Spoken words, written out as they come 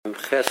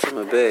Chesem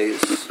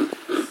Abeis,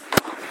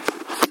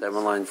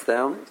 7 lines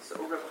down.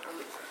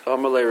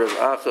 Amalei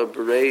Rav Acha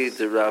Berei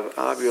de Rav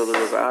Abiel de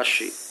Rav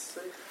Ashi.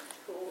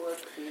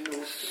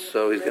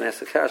 So he's going to ask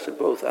the kasha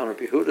both on Rav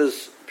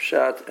Yehuda's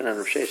pshat and on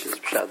Rav Sheshes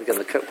pshat. Again,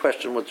 the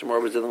question what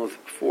Jamar was dealing with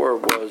before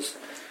was,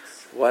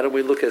 why don't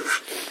we look at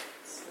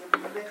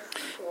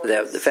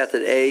the fact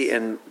that A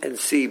and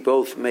C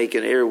both make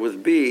an error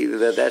with B,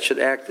 that should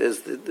act as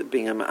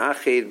being a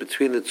ma'achid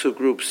between the two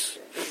groups.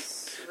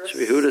 So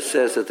Yehuda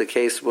says that the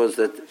case was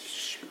that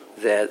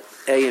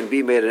A and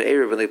B made an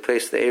Eiruvin when they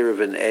placed the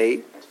Eiruvin in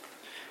A,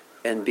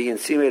 and B and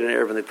C made an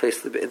Eiruvin when they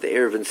placed the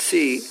Eiruvin in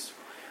C.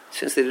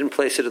 Since they didn't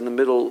place it in the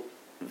middle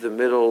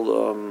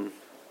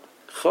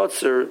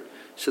chotzer,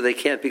 so they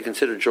can't be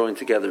considered joined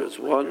together as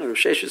one. Rav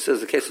Sheshes says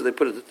the case is they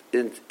put it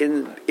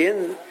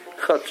in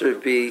chotzer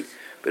B,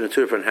 but in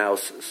two different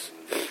houses.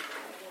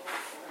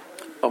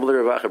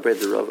 Amalei Rav Acha Berei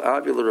de Rav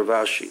Abiel Rav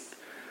Ashi.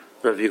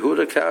 Rav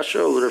Yehuda kasha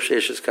or Rav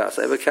Sheshes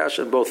kasha? I have a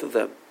kasha in both of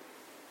them.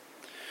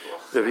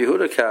 Rav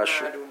Yehuda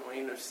kasha.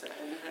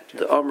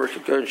 The Amr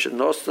Kikon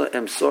Shenosta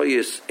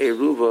Emsoyis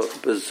Eruva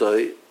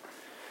Bezoi.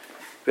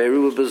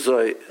 Eruva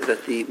Bezoi,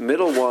 that the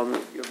middle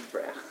one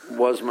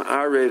was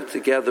Ma'arev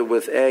together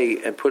with A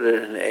and put it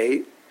in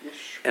A,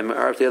 and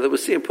Ma'arev together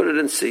with C and put it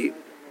in C.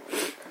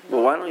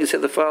 Well, why don't you say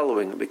the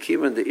following?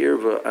 Bekiman the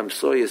Irva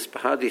Emsoyis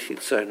Bahadi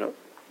Chitzayno.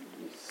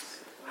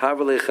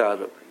 Havale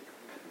Chado.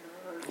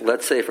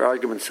 Let's say, for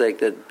argument's sake,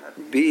 that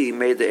B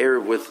made the error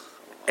with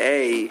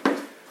A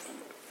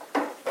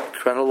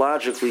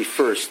chronologically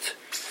first.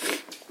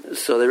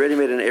 So they already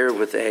made an error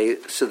with A,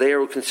 so they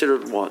are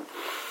considered one.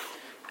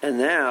 And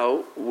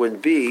now, when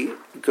B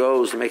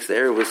goes and makes the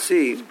error with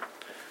C,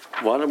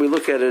 why don't we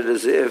look at it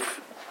as if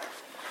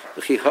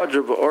why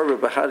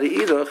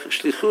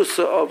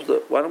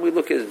don't we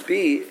look at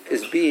B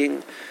as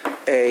being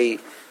a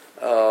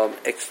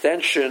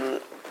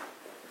extension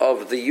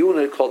of the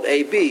unit called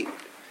AB?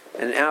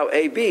 And now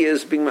AB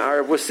is being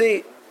ma'arav with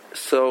C.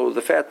 So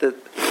the fact that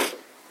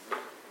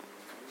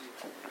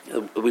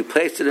we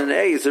placed it in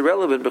A is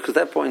irrelevant, because at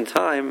that point in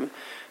time,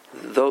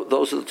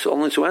 those are the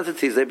only two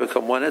entities. They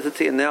become one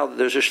entity, and now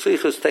there's a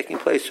shlichus taking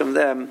place from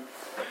them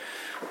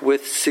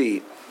with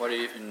C. Why do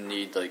you even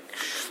need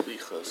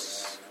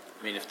shlichus?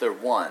 I mean, if they're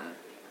one.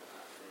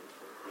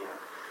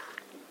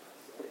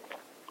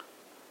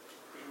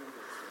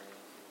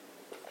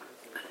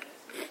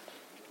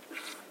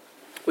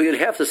 Well, you'd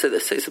have to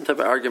say some type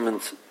of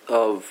argument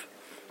of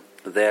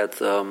that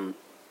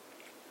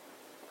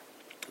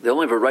they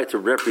only have a right to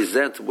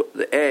represent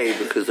the A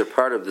because they're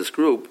part of this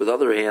group. With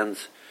other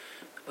hands,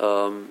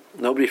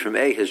 nobody from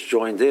A has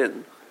joined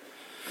in.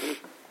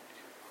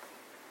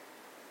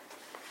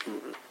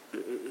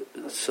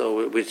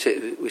 So we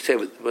say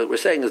what we're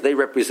saying is they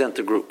represent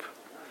the group.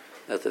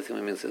 That's the thing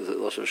that means is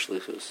lashon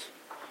shlichus.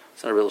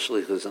 It's not a real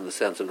shlichus in the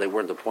sense of they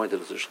weren't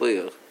appointed as a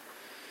shliach.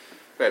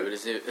 Right, but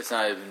it's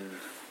not even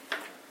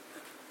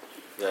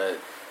that.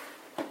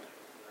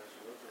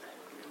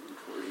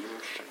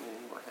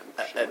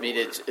 I mean,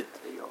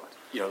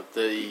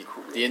 the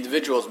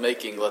individual is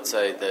making, let's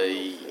say,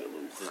 the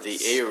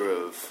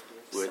Eruv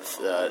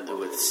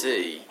with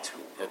C.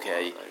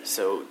 Okay,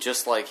 so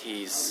just like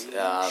he's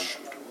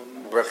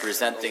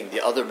representing the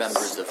other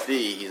members of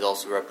B, he's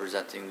also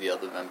representing the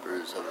other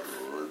members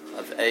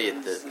of A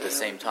at the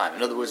same time.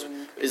 In other words,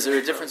 is there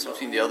a difference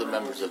between the other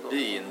members of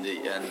B and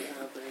A?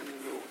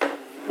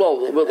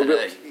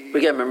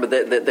 Again, remember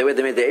the way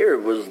they made the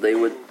Eruv was they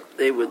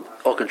would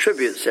all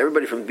contribute. So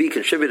everybody from B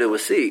contributed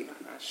with C.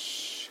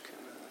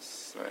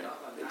 Right.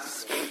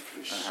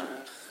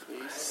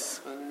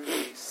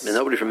 And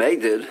nobody from A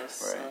did.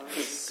 Right.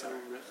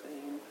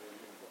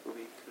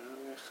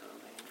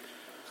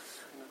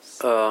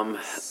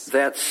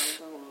 That's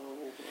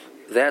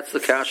the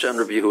kasha on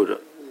Rabbi Yehuda.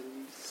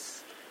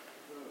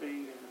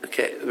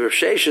 Okay, Rav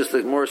Sheshes,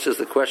 the Gemara says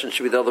the question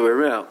should be the other way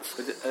around.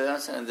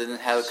 And then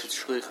how could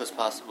shlichus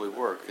possibly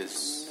work?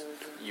 Because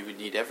you would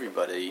need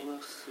everybody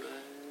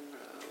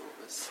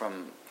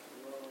from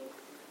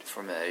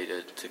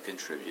A to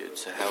contribute.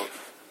 So how?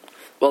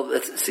 Well,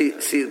 see,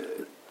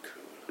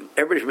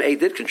 everybody from A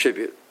did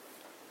contribute.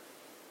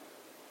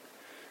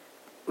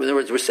 In other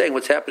words, we're saying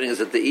what's happening is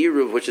that the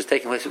Eruv, which is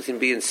taking place between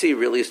B and C,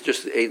 really is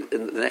just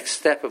the next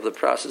step of the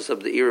process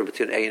of the Eruv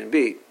between A and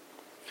B.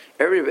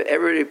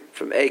 Everybody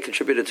from A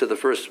contributed to the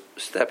first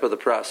step of the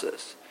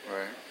process.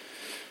 Right.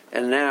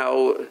 And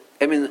now,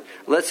 I mean,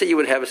 let's say you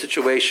would have a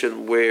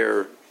situation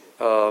where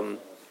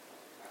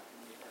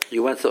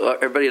you went to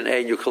everybody in A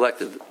and you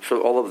collected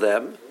from all of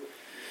them,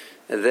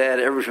 and then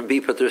everybody from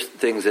B put their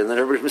things in, then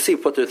everybody from C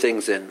put their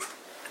things in.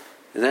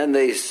 And then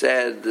they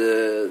said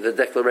the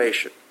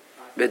declaration.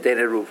 So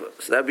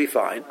that'd be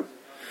fine.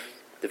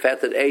 The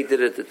fact that A did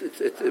it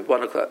at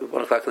 1 o'clock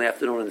in the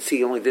afternoon and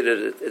C only did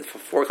it at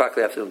 4 o'clock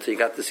in the afternoon until you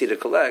got the C to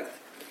collect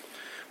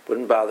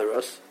wouldn't bother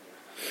us.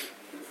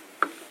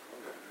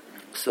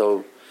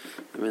 So,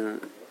 I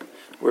mean,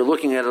 we're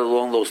looking at it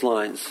along those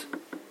lines.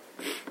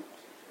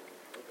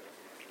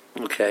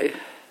 Okay.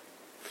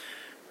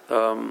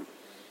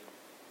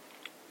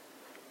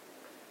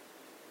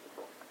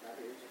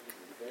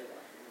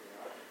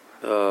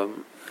 Hello,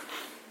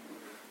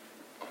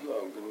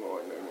 good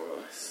morning.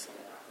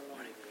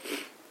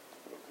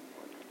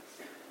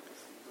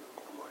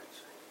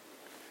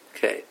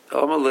 Okay.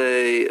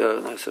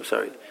 I'm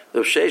sorry. The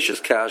Rishesh's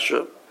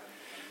kasha.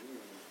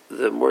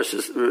 The more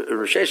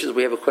Rishesh's,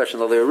 we have a question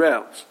all the way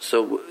around.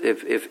 So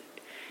if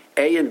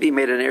A and B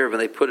made an Eiruvin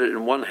and they put it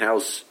in one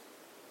house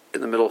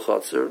in the middle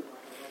chutzner,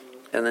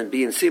 and then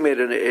B and C made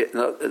an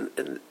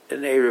Eiruvin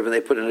and they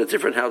put it in a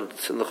different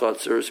house in the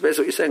chutzner. So basically,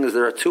 what you're saying is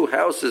there are two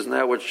houses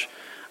now which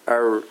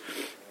are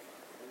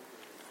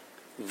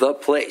the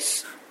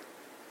place,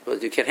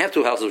 but you can't have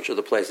two houses which are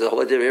the place. The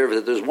whole idea of Eiruvin is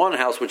that there's one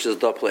house which is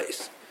the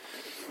place.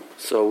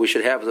 So we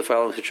should have the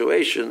following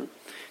situation: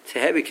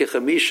 Tehevi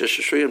kichamisha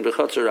sheshriyim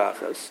b'chutzner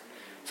achas.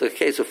 It's a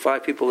case of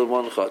 5 people in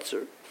one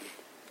chutzner.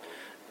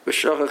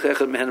 B'shachach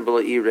echad mehen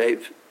b'la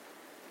Eiruv.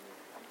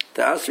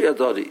 The Asri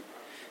Adodi,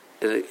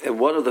 and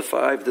one of the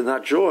 5 did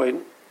not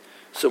join.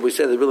 So we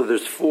say that really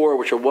there's 4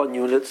 which are one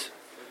unit,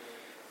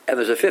 and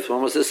there's a 5th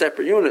one which is a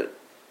separate unit.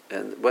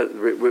 And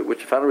which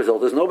the final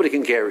result is nobody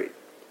can carry.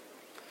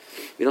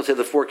 We don't say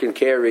the 4 can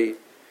carry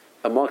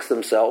amongst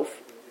themselves.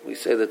 We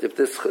say that if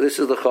this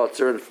is the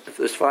chutzner, and if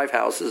there's 5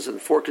 houses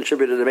and 4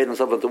 contributed and made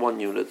themselves into one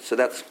unit, so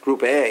that's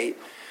group A,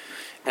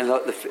 and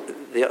the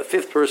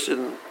 5th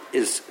person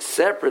is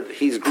separate.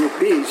 He's group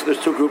B, so there's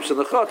 2 groups in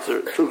the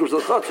chutzner. 2 groups in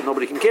the chutzner,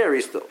 nobody can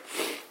carry still.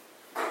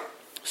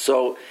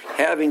 So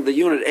having the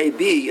unit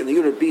AB and the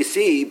unit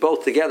BC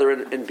both together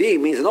in B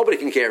means that nobody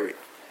can carry.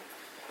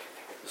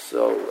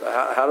 So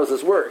how does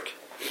this work?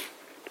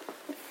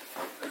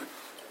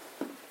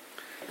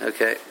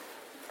 Okay.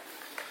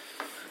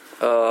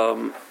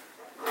 So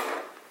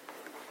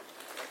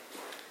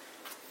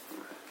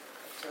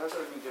how's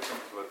that any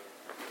different to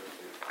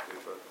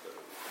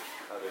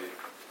how they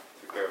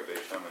took care of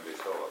Beis Sham and Beis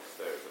Hillel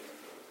upstairs? I mean,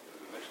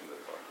 the mission that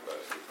talked about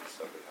is in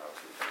separate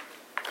houses.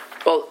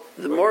 Well,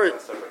 the more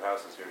separate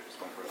houses here, just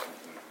one person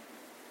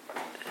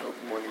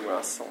can. Morning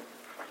Russell.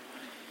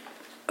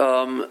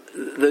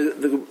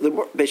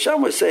 The Beis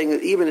Sham was saying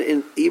that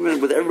even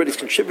with everybody's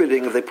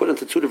contributing, if they put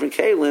into 2 different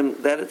kalim,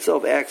 that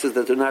itself acts as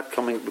that they're not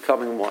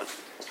becoming one,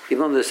 even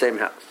though they're the same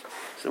house.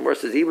 So the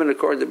says even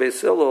according to Beis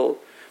Hillel,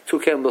 2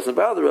 kalim doesn't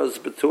bother us,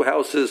 but 2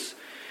 houses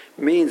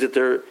means that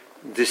they're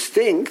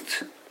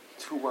distinct.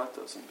 2 what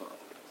doesn't bother us?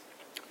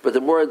 But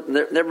the more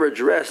never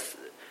addressed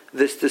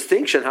this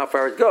distinction, how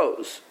far it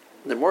goes.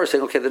 The more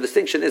saying, okay, the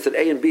distinction is that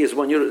A and B is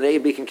one unit, and A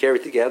and B can carry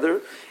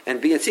together,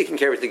 and B and C can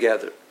carry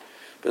together.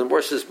 But the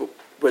more says,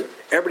 but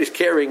everybody's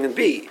carrying in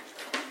B.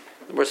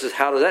 The more says,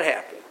 how does that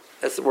happen?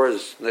 That's the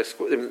Mor's next.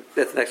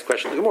 That's the next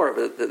question of the Gemara.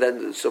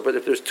 But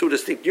if there's 2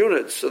 distinct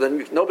units, so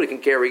then nobody can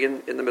carry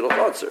in the middle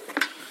chutzner.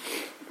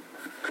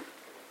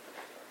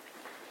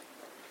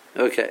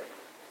 Okay.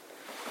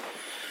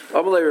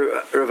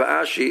 Amalei Rav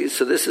Ashi.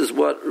 So this is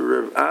what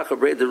Rav Acha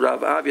the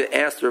Rav Avia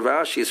asked Rav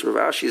Ashi. So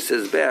Rav Ashi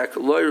says back,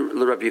 Lo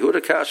Rav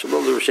Yehuda kasha, lo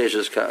Rav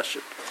Sheshes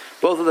kasha.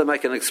 Both of them I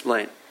can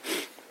explain.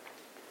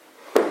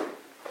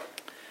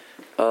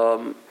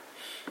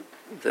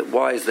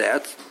 Why is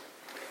that?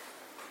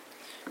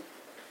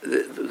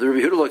 The Rav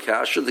Yehuda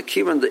kasha, the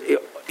kiman the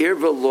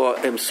Eiruvin law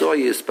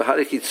emsoyis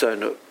bahari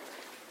kitzonu.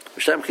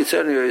 B'shem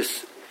kitzonu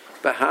is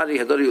bahari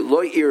hadari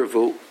lo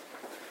Eiruvu.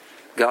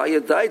 The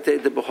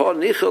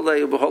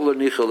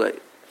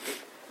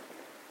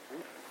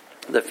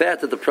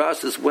fact that the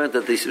process went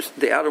that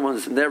the outer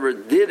ones never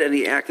did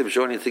any active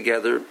joining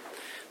together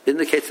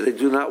indicates that they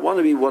do not want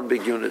to be one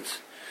big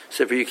unit.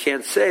 So you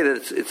can't say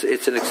that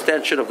it's an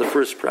extension of the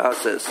first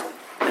process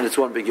and it's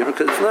one big unit,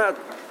 because it's not.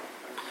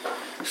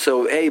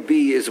 So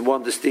AB is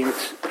one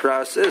distinct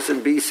process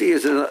and BC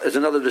is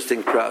another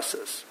distinct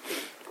process.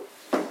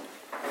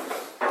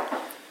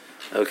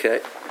 Okay.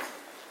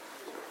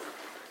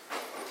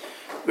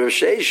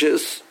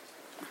 Risheshis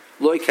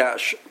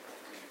loikash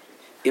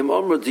im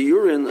omer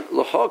diurin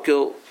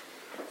lahakil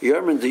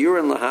yarmin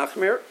diurin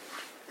lahachmir.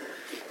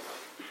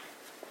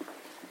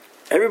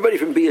 Everybody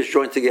from B is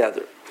joined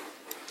together.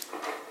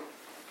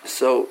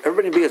 So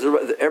everybody in B has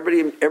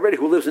everybody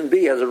who lives in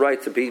B has a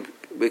right to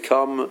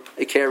become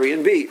a carry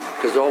in B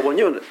because they're all one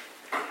unit.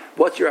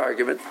 What's your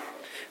argument?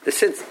 That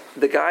since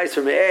the guys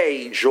from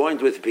A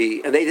joined with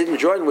B and they didn't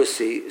join with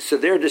C, so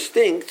they're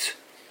distinct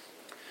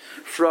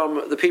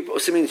from the people.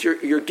 So it means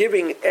you're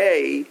giving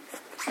A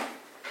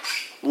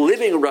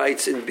living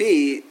rights in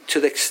B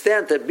to the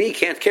extent that B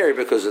can't carry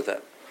because of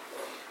that.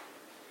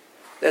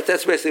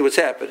 That's basically what's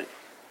happening.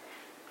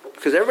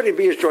 Because everybody in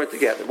B is joined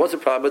together. What's the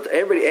problem? But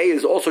everybody A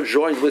is also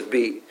joined with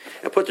B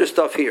and put their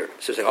stuff here.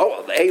 So say, oh,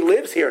 well, A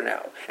lives here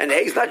now, and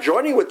A is not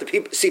joining with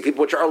the C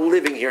people which are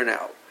living here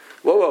now.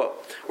 Whoa!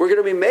 We're going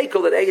to be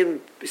makel that A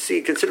and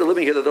C consider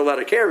living here that they're allowed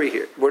to carry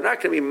here. We're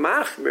not going to be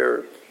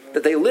machmir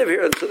that they live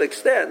here to the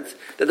extent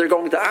that they're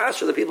going to ask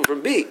for the people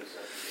from B.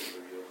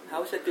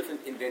 How is that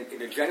different in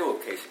the general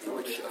case in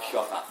which a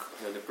shachach,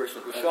 the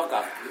person who's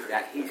shachach,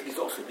 that he's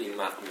also being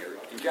machmir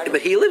in general?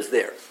 But he lives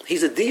there.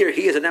 He's a deer.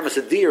 He is an emes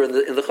a deer in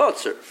the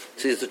chutzner.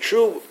 So he's the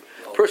true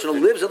person who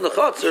lives in the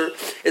chutzner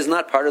is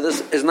not part of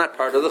this. Is not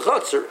part of the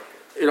chutzner.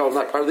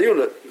 Not part of the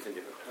unit.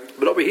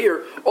 But over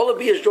here, all of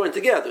B is joined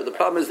together. The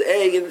problem is the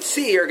A and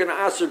C are going to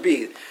answer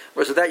B.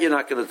 Whereas that you're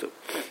not going to do.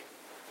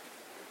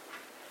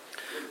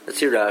 Let's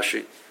see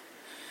Rashi.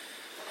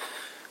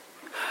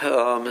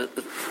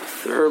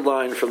 Third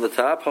line from the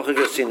top.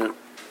 Kivan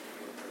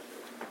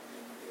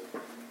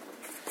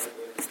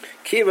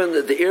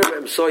the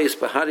Eiruvin soyis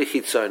bahari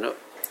chitzayna.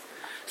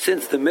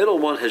 Since the middle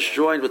one has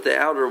joined with the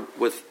outer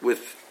with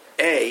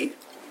A,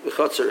 with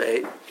Chotzer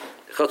A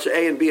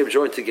and B have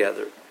joined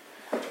together.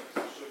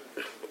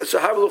 So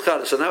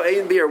now A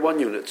and B are one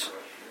unit.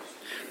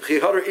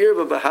 And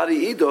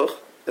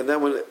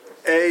then when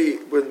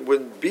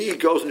B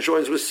goes and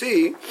joins with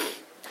C,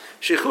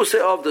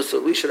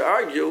 so we should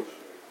argue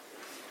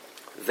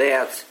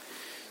that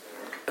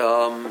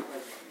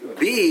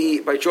B,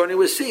 by joining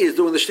with C, is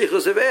doing the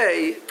shtichus of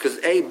A, because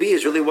A, B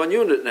is really one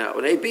unit now,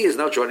 and A, B is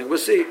now joining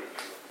with C.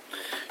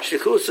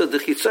 Shtichusa the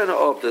chitzana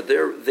of that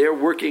they're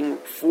working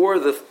for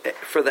the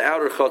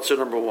outer chotzer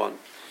number one.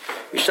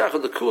 Mishachah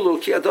the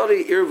kulu ki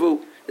adari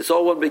irvu. It's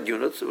all one big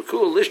unit. So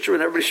kulu lishter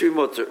and everybody should be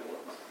mutter.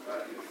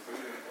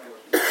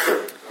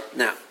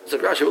 Now, so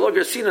Rashi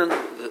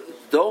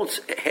don't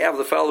have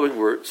the following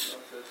words.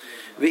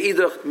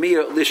 V'idach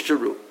mia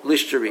lishteru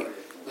lishteri.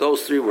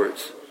 Those three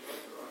words.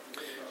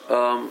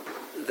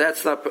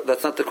 That's not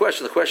the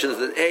question. The question is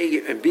that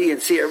A and B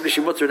and C everybody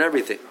should mutter and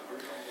everything.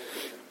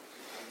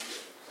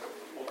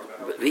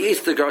 The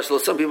Easter Garsel,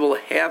 some people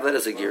have that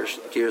as a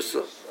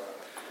girsa.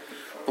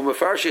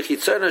 Umafarshi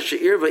chitzana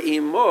she'irva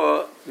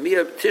imo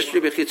mia tishri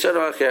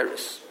bechitzana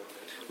acheres.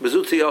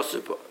 Bezuti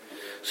yosipo.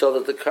 So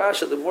that the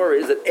kasha, the more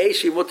is that A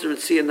she mutter and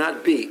C and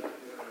not B.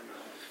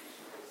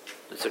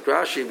 It's a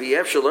Rashi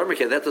b'yev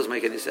shalomike. That doesn't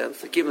make any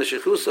sense. The kim the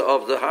shechusa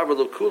of the harba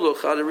lukulo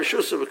chad and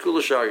rishusa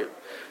v'kulo sharyim.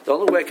 The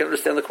only way I can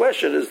understand the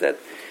question is that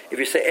if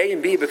you say A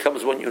and B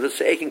becomes one unit,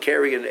 so A can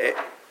carry an A,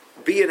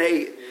 B and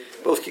A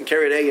both can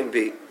carry an A and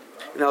B.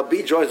 Now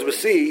B joins with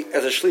C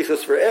as a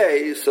shlichus for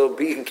A, so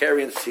B can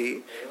carry in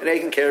C, and A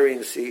can carry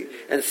in C,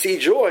 and C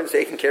joins,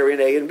 A can carry an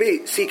A and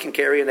B. C can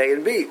carry an A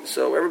and B,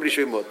 so everybody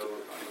should be mutter.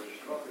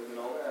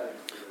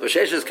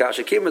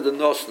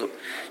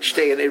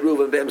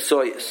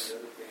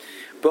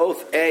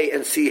 Both A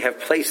and C have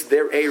placed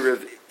their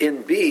Eruv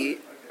in B.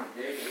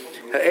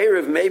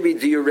 Eruv may be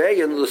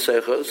diureyan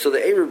l'secha, so the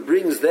Eruv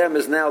brings them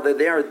as now that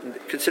they are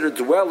considered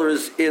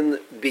dwellers in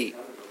B.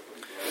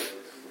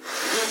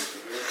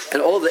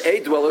 And all the A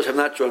dwellers have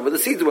not joined with the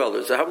C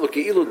dwellers. So now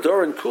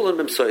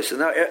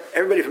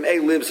everybody from A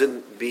lives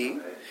in B,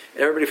 and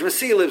everybody from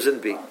C lives in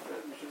B.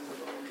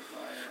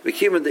 We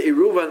came in the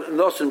Eiruvin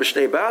Nosin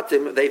B'Shnei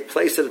Batim. They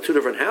placed it in two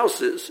different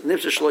houses.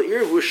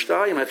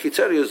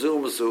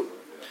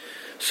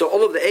 So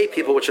all of the A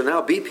people, which are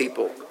now B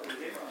people,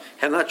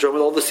 have not joined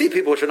with all the C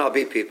people, which are now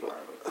B people.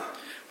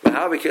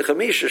 It's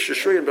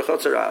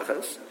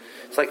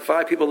like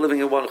 5 people living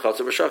in one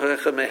chotzer.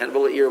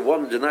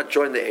 One did not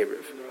join the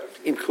Eruv.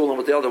 In Kulam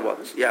with the other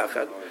ones.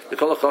 Yachad. The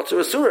Kol HaChotzer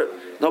is Surah.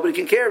 Nobody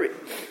can carry.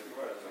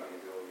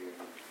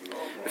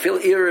 Fil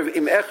Eruv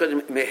im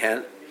Echad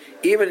mehen.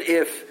 Even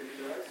if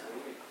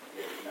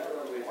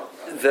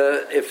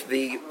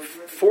the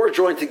 4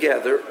 join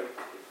together,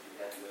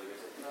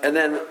 and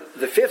then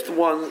the 5th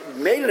one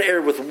made an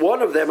Eruv with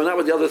one of them and not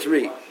with the other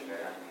 3,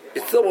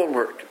 it still won't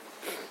work.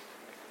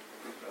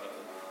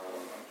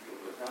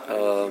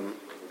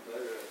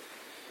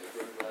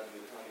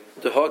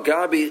 The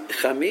Hagabi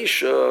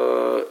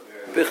Chamisha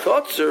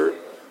Bechotzer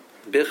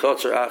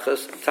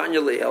Achas Tanya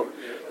Leel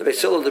the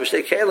Beisil the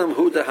B'Shnei Kalim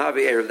Hu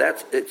Dahavi Erev.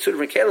 That's two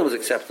different Kalim is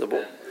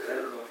acceptable.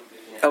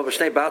 El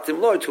B'Shnei Batim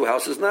Loy 2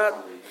 houses not.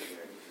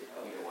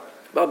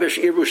 Bal Bish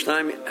Iru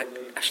Shnaim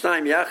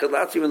Yachad.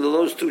 That's even though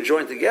those 2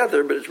 join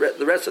together, but it's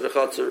the rest of the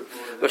Chotzer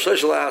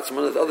B'Shlosh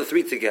La'atzman the other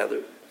 3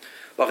 together.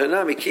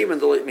 V'Chanami Kim and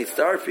the Leit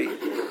Mitzdarfi.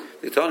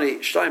 The Tony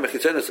Shnaim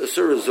Achitzenes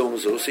Asura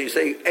Zumzu. So you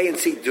say A and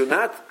C do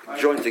not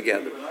join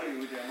together.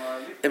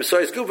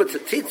 So the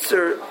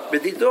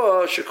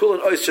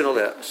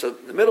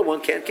middle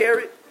one can't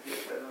carry.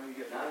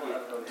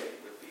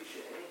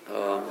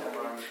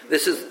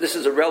 This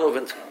is a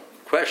relevant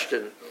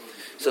question.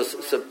 So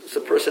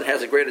a person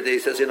has a great idea. He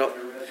says,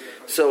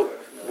 so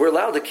we're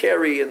allowed to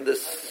carry in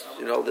this,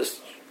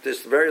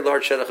 this very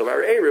large shedach of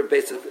our Eruv,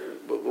 basically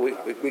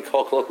we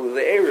call colloquially the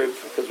Eruv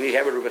because we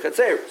have a Ruba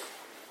Chatzeres.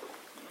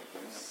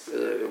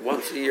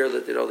 Once a year,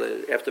 that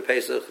after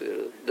Pesach,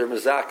 their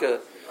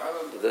mazaka.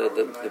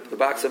 The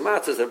box of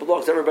matzahs that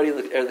belongs to everybody in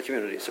the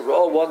community. So we're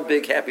all one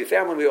big happy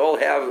family. We all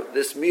have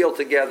this meal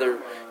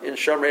together in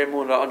Shamrei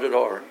Emunah under the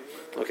Or.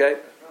 Okay?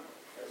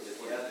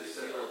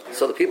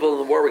 So the people in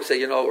the Warwick say,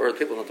 or the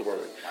people not the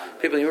Warwick,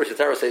 people in the University of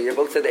Tara say,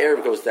 let's say the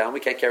Eruv goes down, we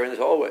can't carry in the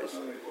hallways.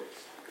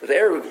 If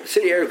the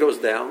city Eruv goes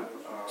down,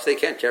 so they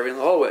can't carry in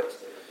the hallways.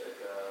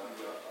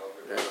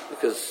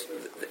 Because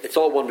it's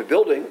all one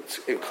building, it's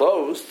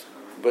enclosed,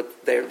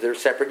 but they're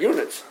separate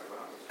units.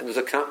 And there's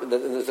a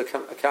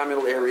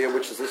communal area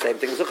which is the same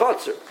thing as a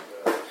chotzer.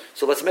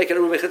 So let's make it a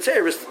Rumei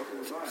Chatzeris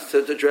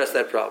to address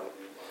that problem.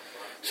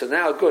 So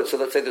now, good. So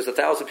let's say there's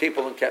 1,000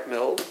 people in Ket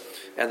Mill,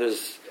 and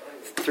there's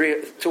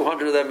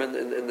 200 of them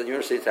in the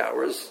university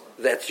towers.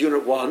 That's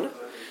unit 1,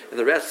 and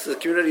the rest of the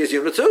community is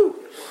unit 2.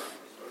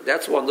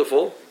 That's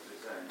wonderful.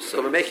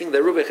 So by making the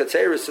Eiruvin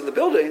Chatzeris in the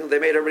building, they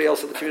made everybody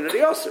else in the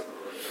community also.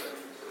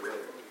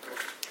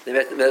 They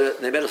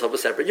made themselves a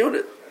separate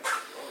unit.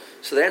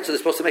 So the answer, they're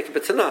supposed to make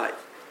it tonight.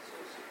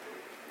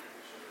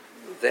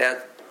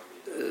 That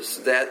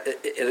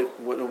in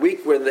a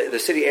week when the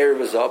city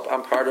Eruv is up,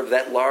 I'm part of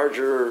that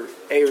larger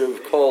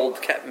Eruv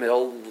called Cat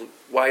Mill,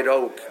 White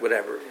Oak,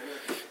 whatever.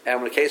 And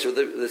in the case where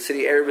the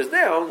city Eruv is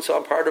down, so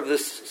I'm part of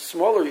this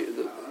smaller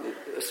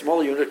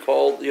unit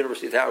called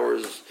University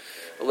Towers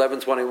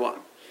 1121.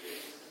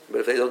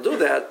 But if they don't do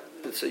that,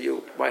 so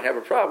you might have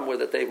a problem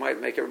with it. They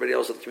might make everybody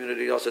else in the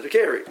community also to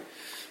carry,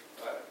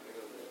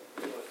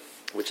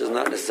 which is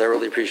not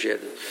necessarily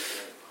appreciated.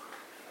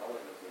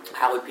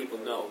 How would people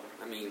know?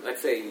 I mean,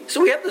 let's say.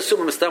 So we have to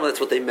assume that's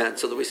what they meant.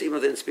 So that we see, even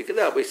if they didn't speak it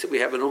out, we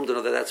have an to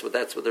know that that's what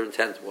their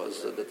intent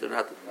was. That they're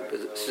not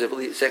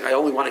specifically saying, "I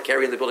only want to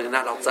carry in the building and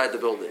not outside the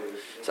building."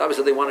 So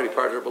obviously they want to be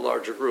part of a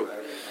larger group.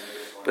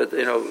 But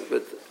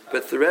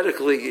but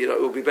theoretically, it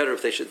would be better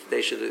if they should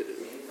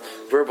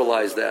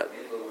verbalize that.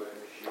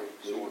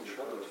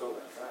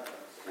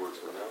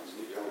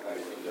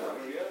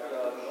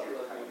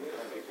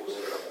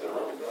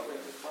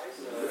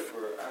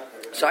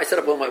 So I set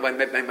up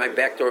my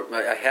back door.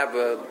 I have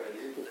a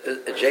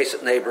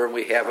adjacent neighbor, and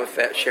we have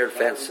shared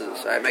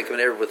fences. I make an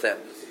area with them.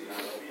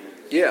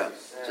 Yeah,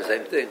 it's the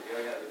same thing.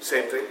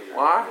 Same thing?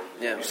 Why?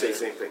 Yeah. You say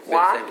same thing.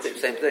 Why?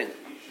 Same thing.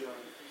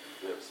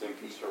 Same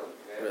concern.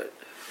 Right.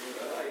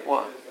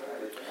 Why?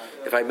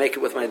 If I make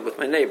it with my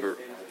neighbor.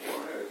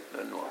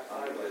 Then what?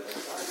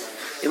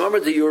 Remember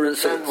the urine.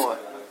 Then what?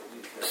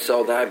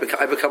 So that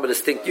I become a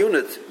distinct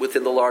unit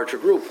within the larger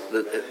group.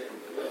 The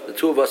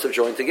two of us have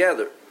joined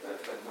together.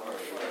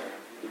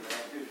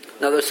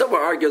 Now, there's some who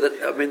argue that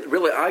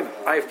really, I've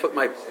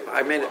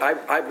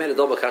made a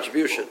double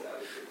contribution.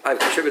 I've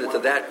contributed to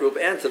that group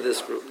and to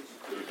this group.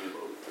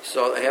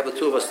 So I have the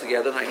two of us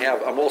together, and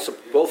I'm also,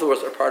 both of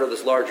us are part of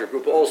this larger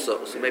group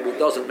also. So maybe it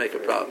doesn't make a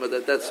problem,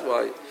 but that's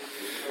why.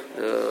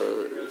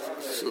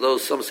 So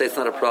some say it's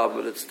not a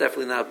problem, but it's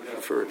definitely not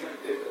preferred.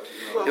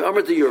 Well,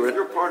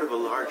 you're part of a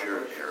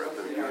larger Arab,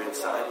 and you're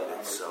inside of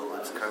it, so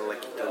it's kind of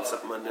like you've done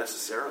something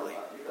unnecessarily.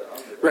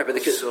 Right, but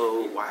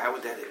so how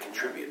would that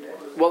contribute?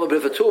 Well, but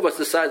if the two of us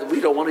decide that we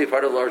don't want to be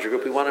part of the larger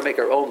group, we want to make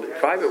our own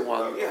private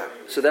one. Yeah.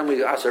 So then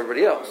we ask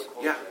everybody else.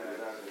 Yeah.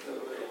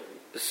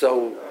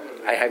 So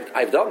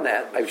I've done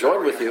that. I've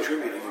joined with you.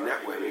 Contributing in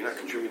that way, you're not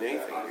contributing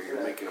anything.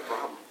 You're making a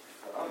problem.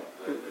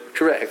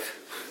 Correct.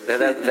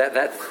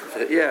 That's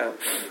yeah.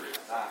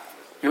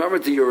 Remember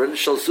the urine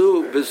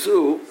shalzu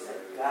bezu.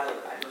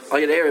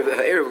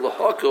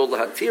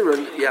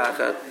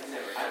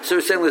 So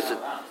we're saying, listen,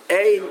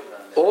 A,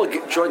 all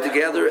join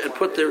together and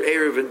put their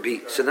Eiruvin in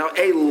B. So now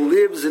A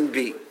lives in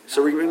B.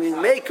 So we're bringing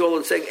Mekel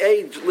and saying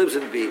A lives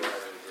in B.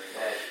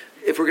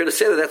 If we're going to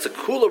say that that's a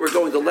kula, we're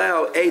going to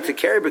allow A to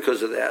carry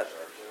because of that.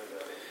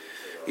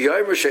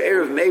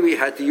 Maybe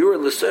had the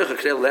urine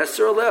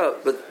lesser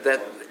allowed, but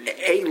that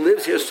A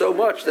lives here so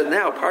much that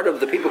now part of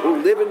the people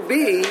who live in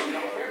B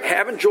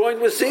haven't joined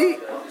with C.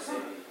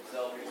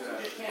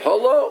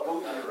 Hello.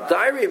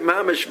 Diary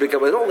mamish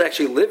because we don't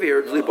actually live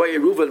here. Therefore,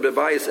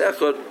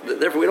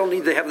 we don't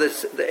need to have the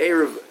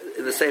Eruv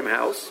in the same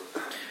house.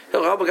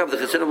 So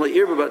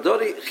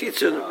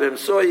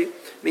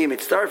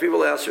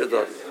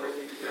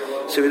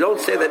we don't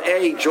say that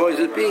A joins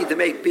with B to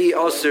make B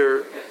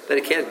usher that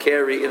it can't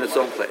carry in its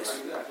own place.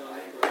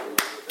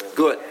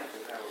 Good.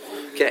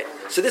 Okay.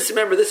 So this is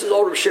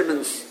all Rav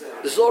Shimon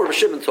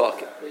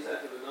talking.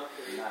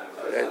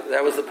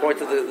 That was the point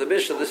of the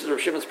Mishnah. This is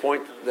Rav Shimon's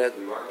point that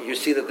you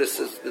see that this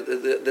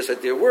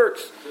idea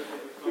works.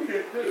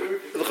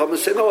 The Chachamim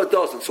say no, it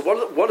doesn't. So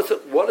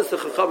what is the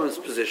Chachamim's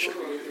position?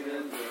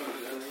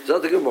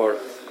 Zot the Gemara.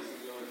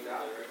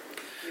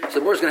 So the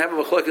Gemara is going to have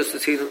a machlokes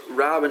between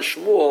Rav and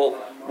Shmuel.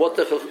 What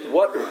the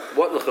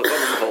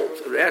Chachamim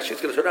holds. Actually,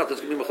 it's going to turn out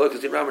there's going to be machlokes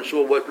between Rav and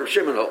Shmuel what Rav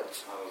Shimon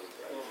holds.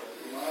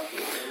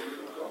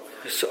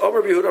 So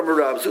Amar B'Yehuda Amar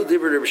Rav Zu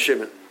Divrei Rav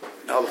Shimon.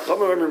 That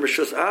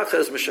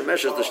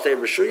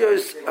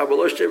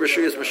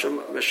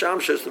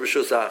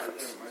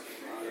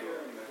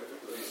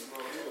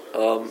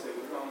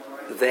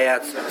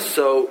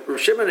so Rav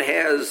Shimon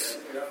has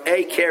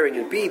A carrying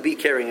in B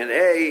carrying in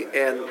A,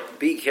 and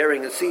B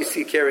carrying in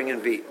C carrying in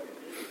B.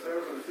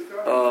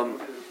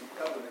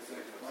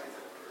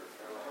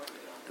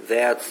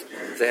 That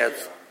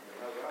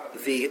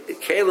the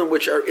kalim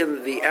which are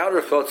in the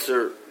outer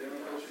chutzner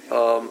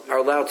are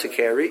allowed to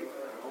carry.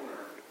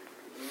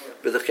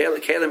 But the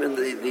kalim in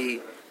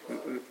the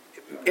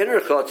inner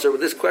chutzner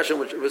with this question,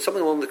 which was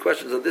something along the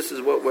questions of this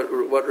is what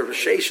Rav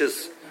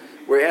Sheshes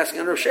we're asking.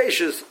 And Rav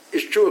Sheshes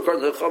is true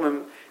according to the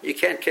Chachamim. You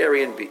can't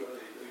carry in B.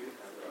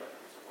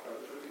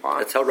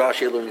 That's how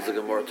Rashi learns the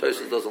Gemara.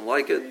 Tosfos doesn't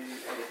like it.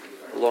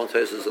 The long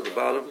Tosfos at the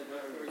bottom.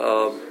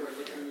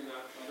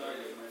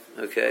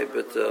 Okay,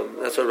 but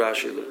that's how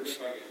Rashi learns.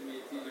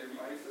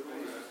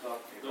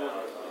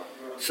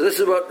 So this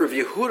is what Rav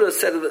Yehuda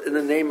said in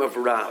the name of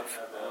Rav.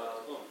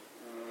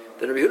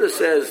 Then Rav Yehuda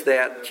says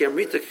that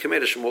Kiamrita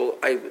Kameda Shmuel.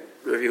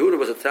 Rav Yehuda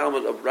was a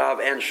Talmud of Rav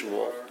and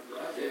Shmuel.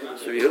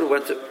 So Rav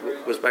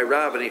Yehuda was by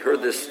Rav, and he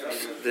heard this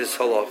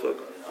halacha.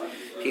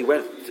 He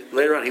went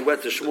later on. He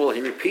went to Shmuel.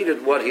 He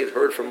repeated what he had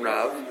heard from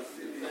Rav.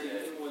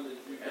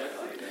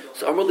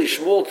 So Amrli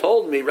Shmuel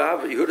told me,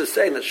 Rav Yehuda is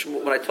saying that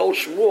when I told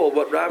Shmuel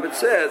what Rav had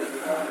said,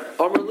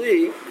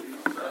 Amrli,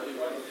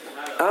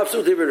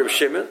 absolutely Rav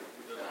Shimon,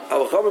 the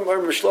Chachamim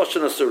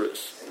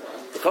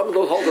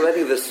don't hold of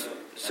any of this.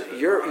 So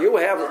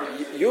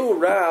you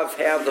Rav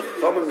have the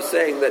Chachamim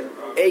saying that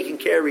A can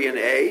carry an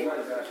A,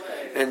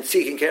 and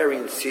C can carry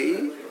in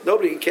C.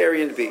 Nobody can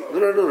carry in B.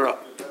 No.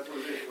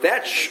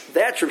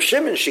 That's Rav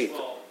Shimon's sheet.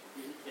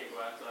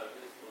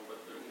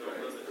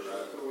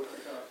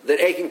 That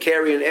A can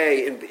carry in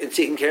A and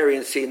C can carry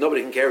in C.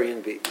 Nobody can carry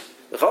in B.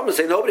 The Chachamim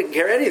say nobody can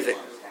carry anything.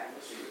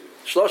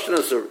 Shloshtan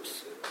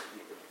Asuros.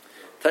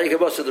 Tanya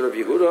Kabasa the Rav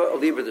Yehuda,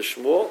 Aliba the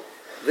Shmuel.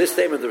 This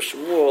statement of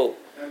Shmuel,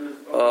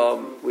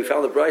 we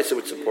found the Brisa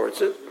which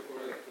supports it.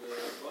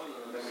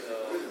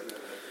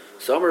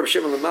 So Amar Rav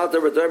Shimon Lamad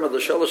Davar Davar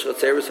L'Shalosh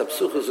Chatzeres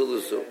Hapsuchas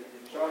Uluzu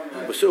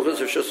Hapsuchas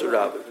Rishus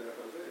Rabbi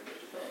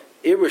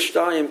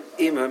Irushtayim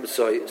Im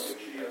Hamsoyis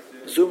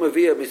Zuma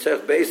Via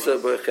Misach Beisa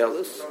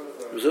B'Chelis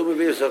Zuma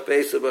Via Misach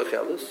Beisa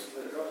B'Chelis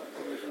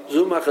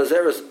Zuma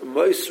Chazeres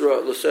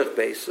Moisra L'Sech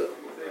Beisa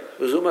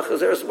Zuma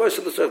Chazeres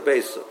Moisra L'Sech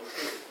Beisa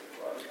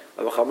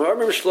Avachamar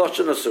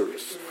Mishlosh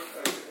Nasuris.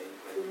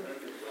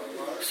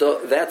 So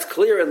that's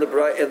clear in the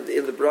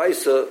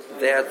Brisa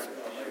that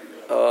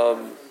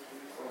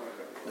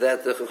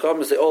the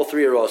Chachamim say all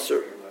three are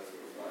Asur.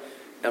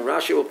 And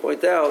Rashi will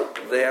point out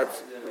that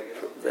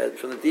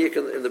from the Diak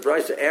in the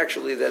Brisa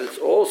actually that it's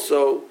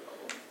also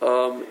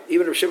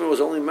even if Shimon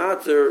was only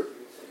Mater,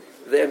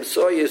 the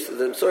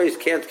Emsoyis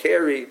can't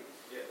carry.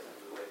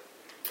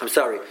 I'm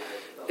sorry,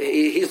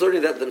 he's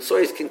learning that the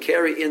Emsoyis can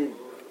carry in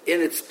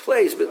its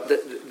place, but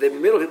the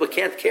middle people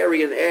can't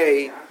carry in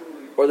A,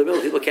 or the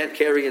middle people can't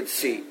carry in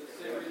C.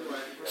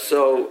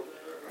 So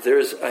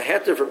there's a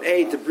heter from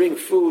A to bring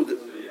food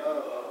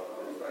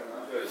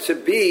to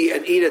B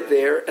and eat it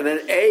there, and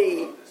then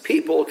A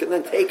people can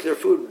then take their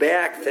food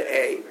back to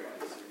A.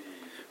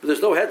 But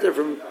there's no heter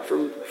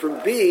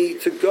from B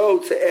to go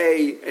to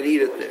A and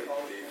eat it there.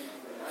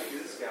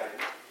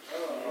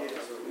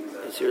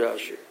 That's your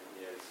Rashi.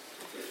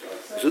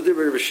 Zudi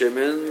Rav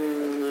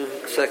Shimon,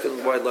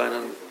 second wide line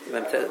on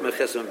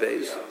Meches and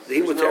Beis.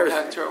 There's no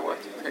heter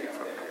what to take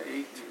from A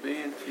to B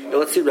and T.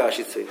 Let's see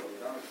Rashi see.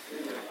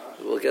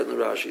 We'll get in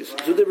the Rashis.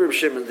 Zudi Rav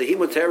Shimon, the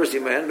Himoteres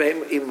Imahen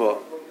Behem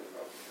Imo.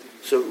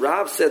 So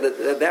Rav said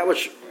that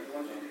which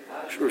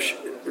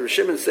Rav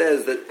Shimon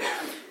says that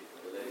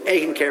A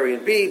can carry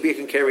in B, B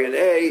can carry in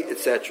A,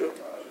 etc.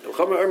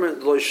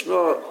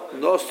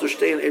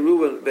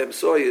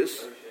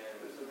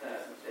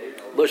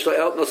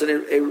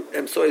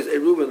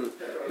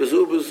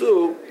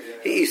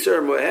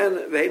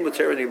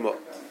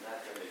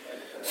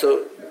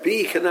 So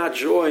B cannot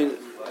join.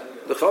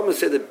 The Chachamim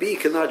said that B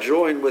cannot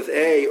join with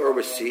A or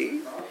with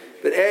C,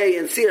 but A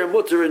and C are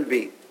mutter in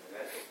B.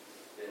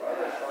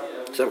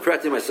 So I'm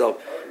correcting myself.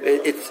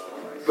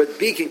 But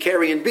B can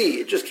carry in B.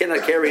 It just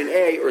cannot carry in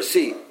A or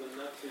C.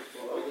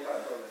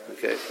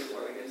 Okay.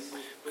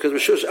 Because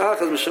Rishus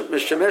Achaz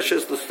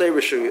Mishameshes to stay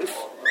Rishuyas.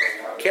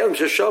 Kelim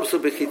Sheshavsu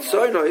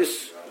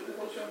Bechitzoynois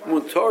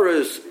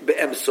Muntoras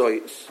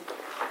Be'emsoyis.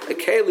 A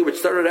keli which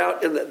started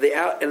out in the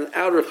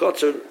outer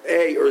chutzner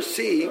A or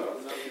C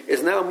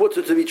is now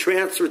mutter to be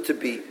transferred to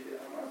B.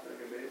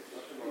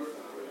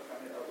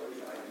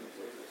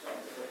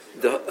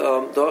 The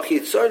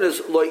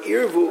chitzonos lo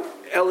irvu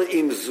ela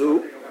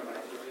imzu.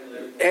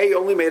 A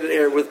only made an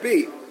error with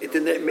B. It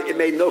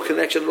made no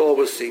connection at all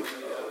with C.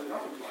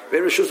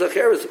 And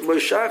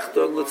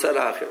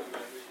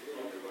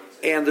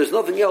there's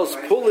nothing else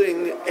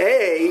pulling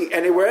A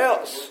anywhere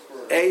else.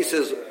 A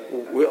says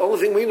the only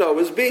thing we know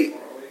is B.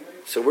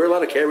 So we're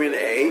allowed to carry in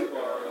A,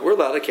 we're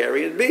allowed to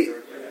carry in B.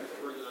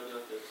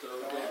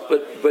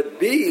 But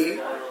B,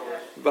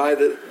 by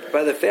the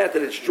fact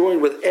that it's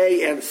joined with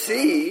A and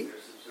C,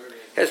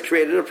 has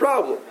created a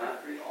problem.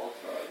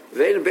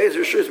 The kima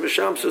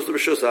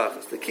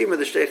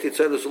the shtei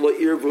chitzonos lo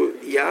irvu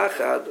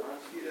yachad.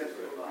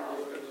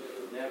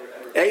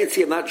 A and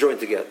C are not joined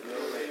together.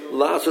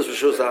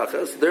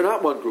 They're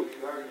not one group.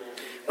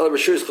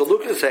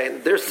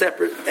 They're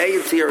separate. A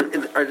and C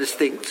are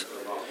distinct.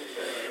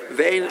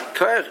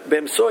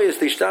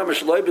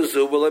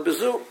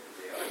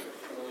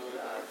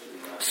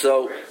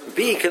 So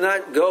B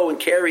cannot go and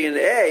carry an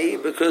A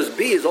because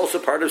B is also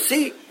part of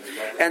C,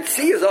 and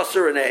C is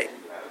also an A.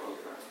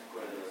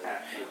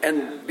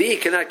 And B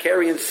cannot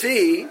carry in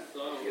C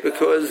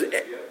because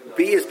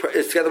B is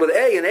together with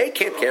A, and A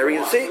can't carry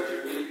in C.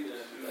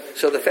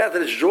 So the fact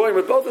that it's joined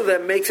with both of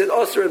them makes it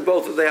usher in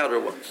both of the outer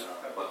ones.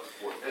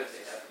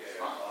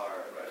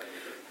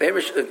 A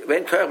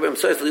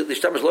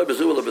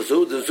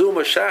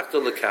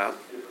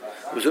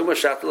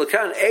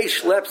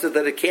schleps it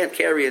that it can't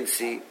carry in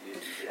C,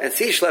 and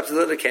C schleps it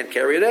that it can't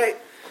carry in A.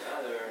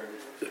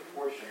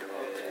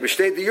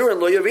 Mishtei the urine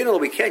lo yavino.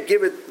 We can't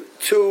give it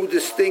two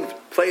distinct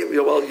places.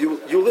 Well,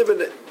 you live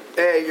in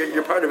A,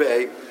 you're part of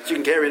A, so you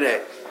can carry an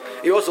A.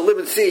 You also live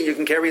in C, you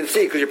can carry in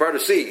C because you're part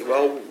of C.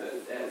 Well,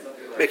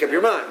 make up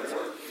your mind.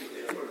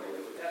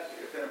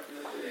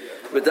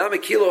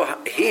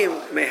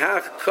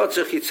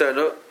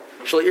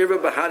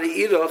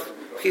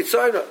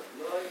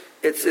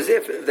 It's as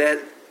if that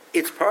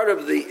it's part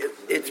of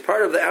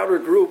the outer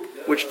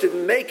group which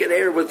didn't make an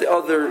air with the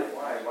other.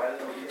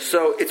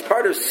 So it's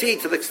part of C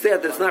to the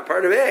extent that it's not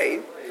part of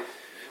A,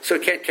 so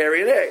it can't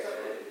carry an A.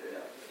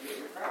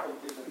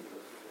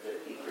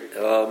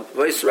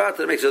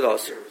 That makes it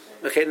also.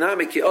 Okay, now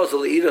if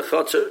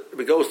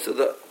it goes to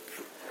the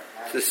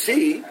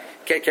C,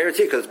 can't carry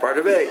C because it's part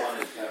of A.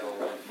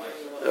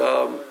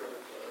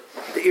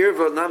 The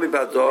Eiruvin nami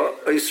bado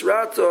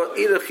Israto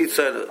ida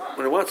chitzana.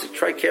 When it wants to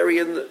try carry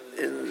in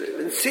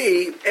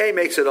C, A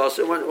makes it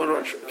also. When it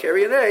wants to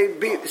carry in A,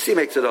 C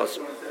makes it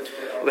also.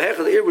 The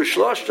Eiruvin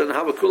shloshta and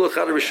have a kula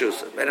chada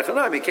rishusa. And if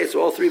not, in case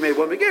all three made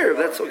one megarev,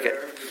 that's okay.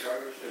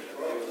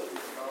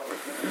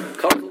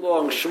 Comes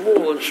along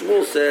Shmuel, and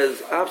Shmuel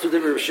says,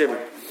 "Absolutely, Rav Shimon.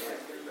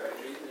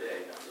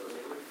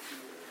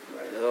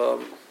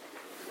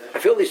 I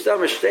feel the stam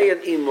shtei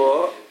and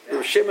imo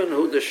Rav Shimon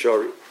hu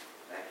deshori."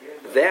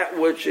 That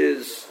which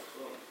is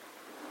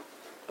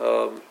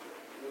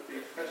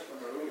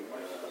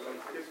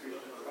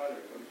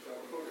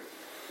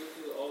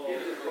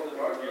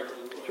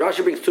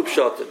Rashi brings two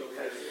pshatim.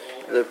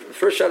 The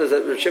first shot is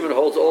that Rav Shimon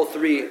holds all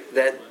three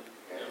that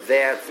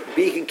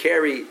B can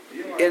carry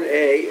in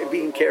A, and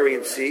B can carry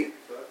in C,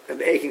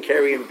 and A can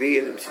carry in B,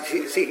 and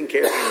C can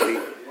carry in B.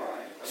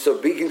 So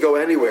B can go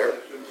anywhere.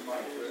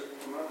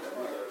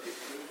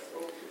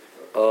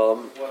 The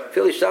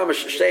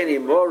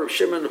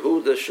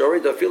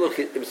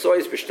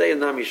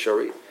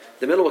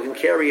middle one can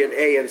carry an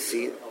A and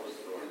C.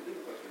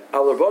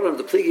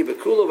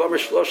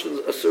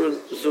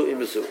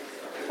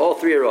 All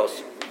three are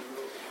awesome.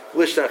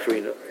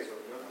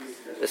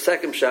 The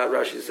second shot,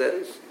 Rashi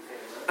says,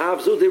 that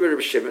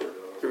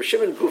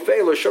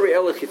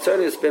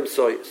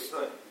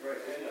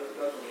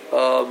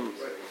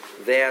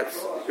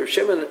Rav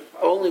Shimon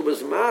only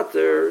was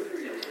mater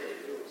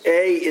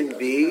A in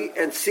B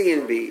and C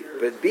in B,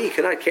 but B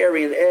cannot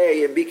carry in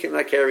A and B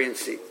cannot carry in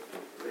C.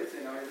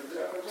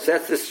 So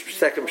that's the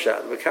second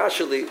shot.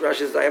 Vakashali, Rashi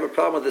says, I have a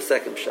problem with the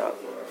second shot.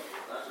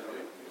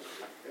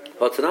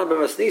 But Tanan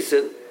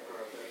b'masnisin,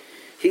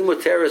 he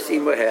muteris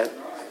imahen.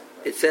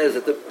 It says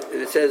that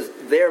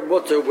they're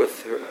mutter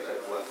with her,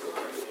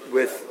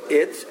 with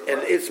it,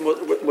 and it's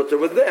mutter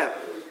with them.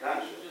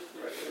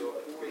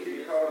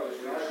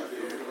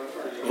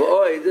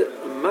 V'oid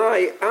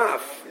my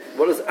af.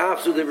 What does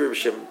af do to Rav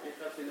Shimon?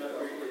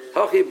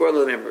 Hachi bar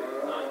remember.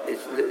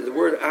 The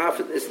word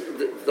af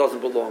doesn't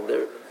belong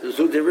there.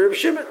 Zud Rav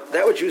Shimon.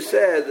 That what you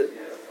said,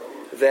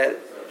 that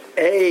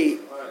A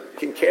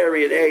can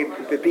carry an A,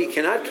 but B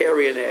cannot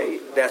carry an A.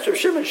 That's Rav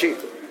Shimon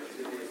Shita.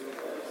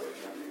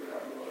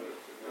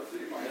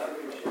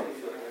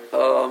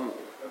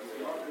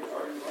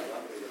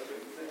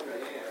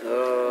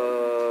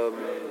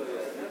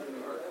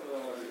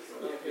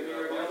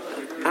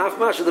 Af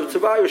masha the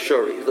Tavayu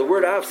Shori. The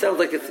word af sounds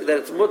like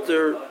it's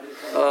mutter.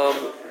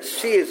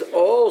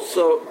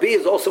 B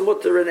is also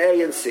mutter in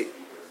A and C.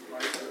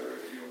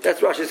 That's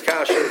Rashi's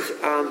kasha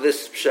on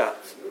this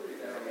pshat.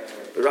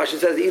 But Rashi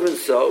says even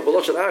so, but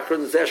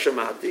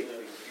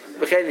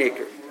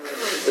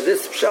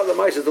this pshat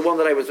l'mais is the one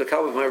that I was a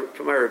kav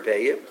from my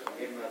rebbeim,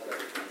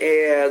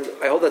 and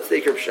I hold that's the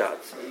ikar pshat.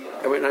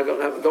 And I'm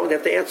going to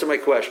have to answer my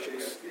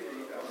questions.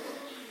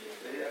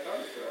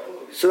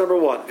 So number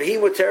one,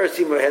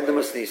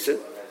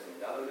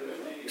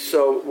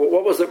 so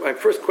what was my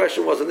first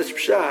question was on this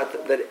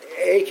pshat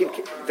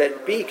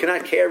that B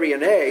cannot carry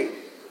an A,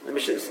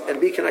 and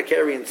B cannot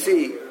carry in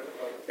C.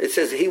 It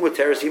says he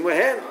muteris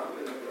imuhen.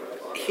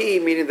 He,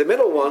 meaning the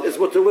middle one, is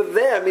muter with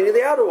them, meaning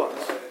the outer ones.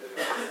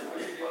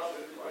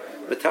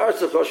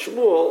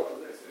 Shmuel,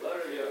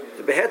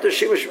 the beheter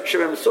shimush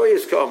shem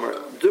soyis kamer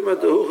duma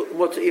dehu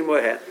muter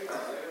imuhen.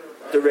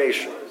 The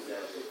ratio.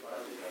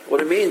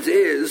 What it means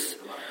is,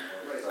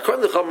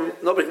 according to Chum,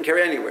 nobody can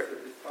carry anywhere.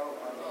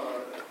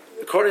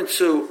 According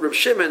to Reb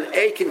Shimon,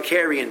 A can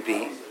carry in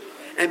B,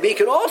 and B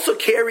can also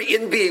carry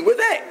in B with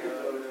A.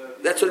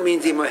 That's what it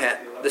means imuhen.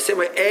 The same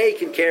way A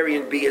can carry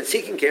in B and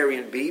C can carry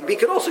in B, B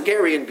can also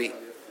carry in B.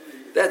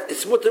 That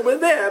it's mutter with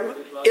them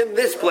in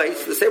this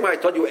place. The same way I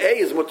told you A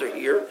is mutter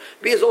here,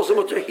 B is also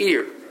mutter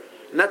here.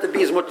 Not that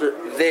B is mutter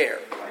there.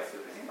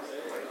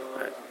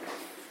 Right.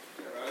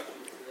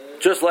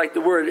 Just like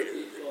the word,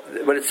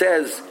 when it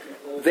says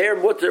they're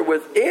mutter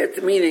with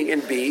it, meaning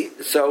in B,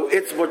 so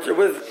it's mutter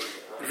with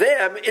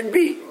them in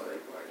B.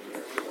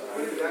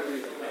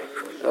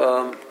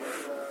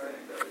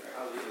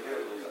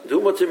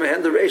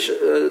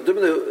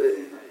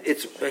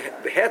 It's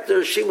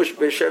heter shimush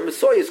b'shem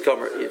soyis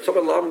comer. It's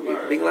talking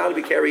being allowed to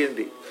be carried in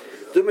B.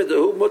 The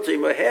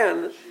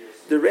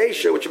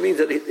ratio, which means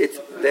that it's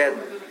that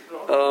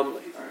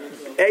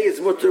A is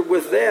mutter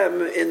with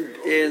them in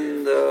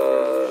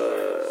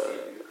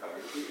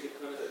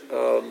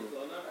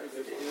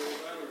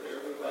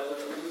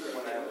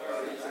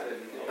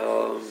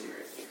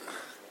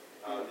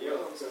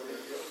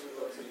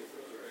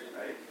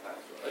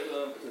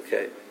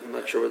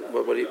sure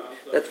what he.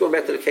 That's going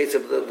back to the case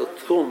of the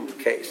Tchum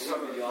case.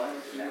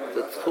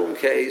 The Tchum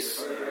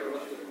case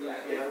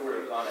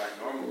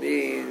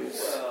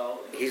means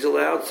he's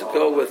allowed to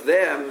go with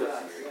them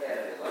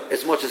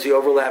as much as he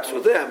overlaps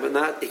with them, and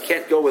he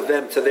can't go with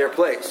them to their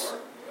place.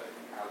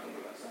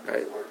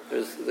 Right?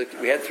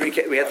 We had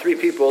three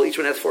people. Each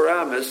one has 4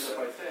 amas,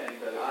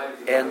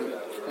 and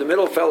the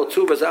middle fellow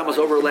 2 of his amas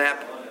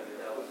overlap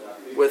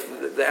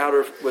with the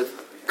outer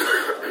with.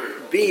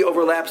 B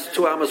overlaps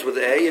 2 amas with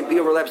A, and B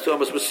overlaps 2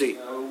 amas with C.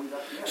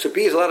 So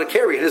B is allowed to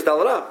carry in his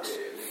dalet amas.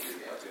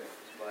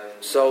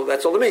 So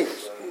that's all it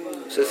means.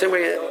 So the same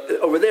way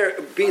over there,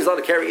 B is allowed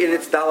to carry in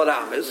its dalet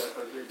amas.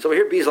 So over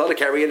here, B is allowed to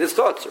carry in its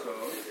kotzer.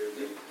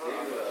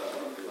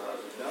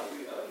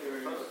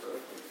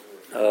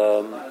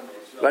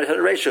 Right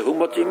hand ratio. Who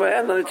mutter in my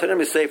hand? Not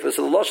in safer.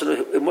 So the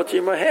lashon mutter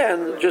in my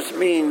hand just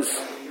means.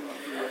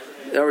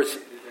 In other words,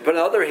 but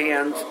on the other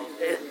hand,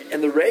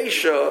 in the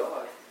ratio.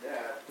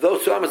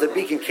 Those 2 amas that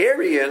B can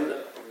carry in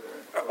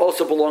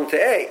also belong to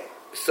A.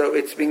 So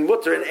it's being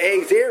mutter in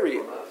A's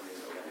area.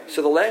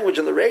 So the language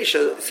in the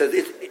Reisha says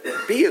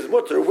B is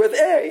mutter with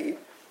A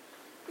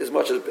as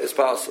much as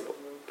possible.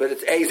 But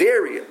it's A's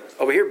area.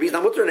 Over here, B is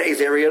not mutter in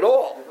A's area at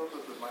all.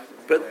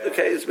 But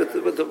okay,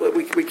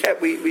 we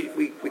kept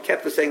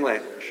the same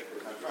language.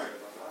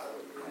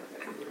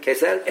 Okay,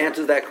 so that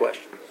answers that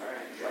question.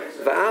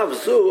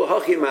 Va'avzu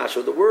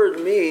hachimashu. The word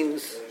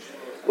means,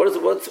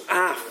 what's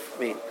af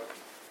mean?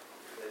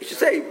 You should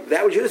say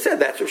that what you just said.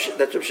 That's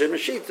Reb Shimon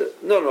Shita.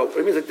 No.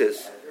 It means like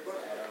this.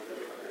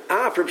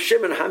 Reb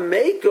Shimon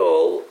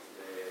Hamekel,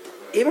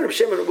 even Reb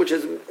Shimon, which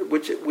is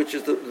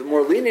the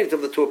more lenient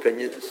of the 2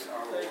 opinions,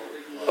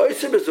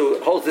 holds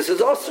this is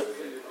also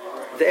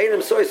the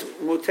Einam Sois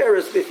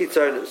Muteris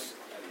B'Chitzarnus.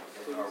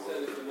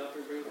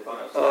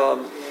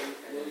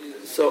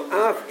 So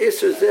Af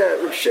Isser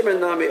Zeh Reb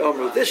Shimon Nami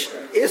Omru. This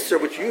Isser,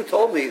 which you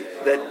told me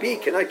that B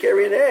cannot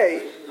carry an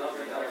A.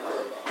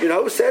 You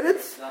know who said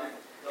it?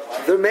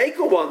 The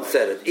Mekel one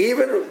said it.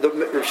 Even the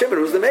Reb Shimon,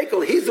 who's the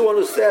Mekel, he's the one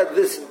who said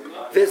this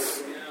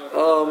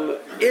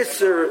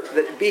Isser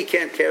that B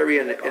can't carry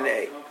an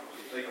A.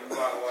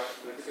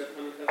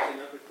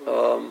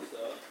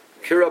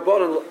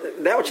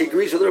 Now which he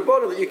agrees with the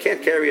Rabbanon that you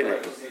can't carry an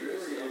A.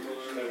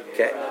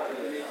 Okay,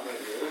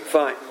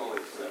 fine.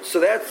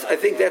 So I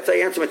think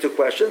I answered my 2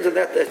 questions, and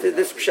that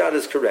this pshat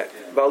is correct.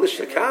 Ba'alish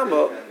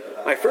Nakama,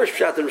 my first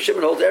pshat that Reb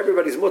Shimon holds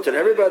everybody's mutter, and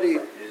everybody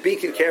B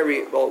can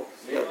carry. Well,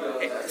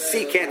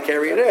 C can't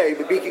carry an A,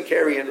 but B can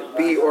carry an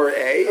B or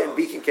A, and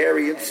B can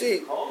carry in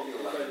C,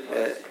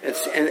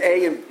 and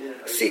A and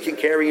C can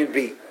carry in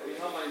B.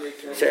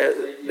 So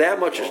that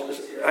much,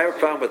 I have a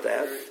problem with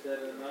that.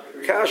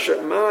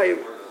 Kasha Mai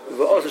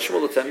v'oz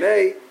Shmuel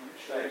Tamei.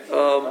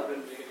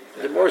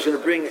 The more is going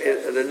to bring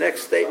the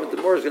next statement. The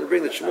more is going to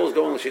bring that Shmuel is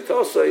going to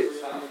Shitosai.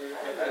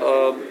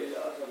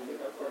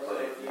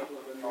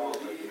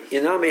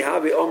 Inami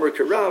havi omer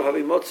karav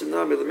havi motzim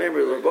nami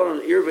l'memory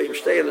l'rabbanon Eiruvin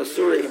imshtei and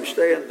asura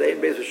imshtei and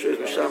dein beis v'shus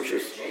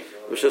m'shamshus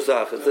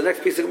v'shusachas. The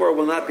next piece of Gemara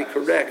will not be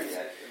correct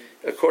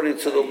according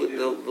to the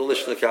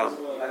Lishna Kam.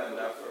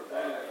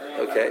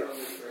 Okay.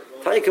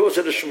 Tanya Kavos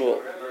said to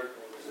Shmuel.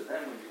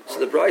 So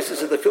the Brisa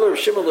said the filler of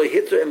Shimon lo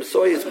hitra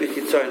emsoyis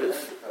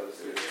b'chitzarnis.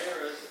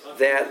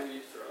 That.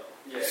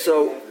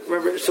 So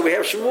remember. So we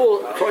have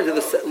Shmuel according to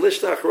the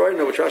Lishna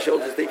Acharayna, which Rashi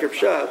holds as the Ikar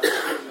Pshat.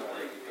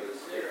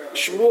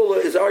 Shmuel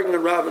is arguing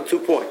in Rav on 2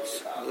 points.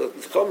 The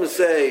Chachamim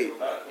say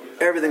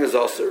everything is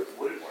Asur,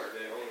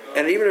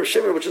 and even if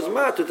Shimon, which is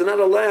Matu, to not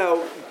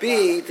allow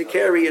B to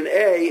carry an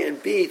A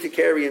and B to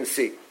carry in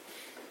C.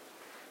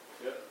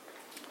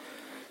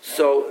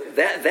 So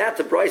that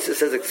the Brisa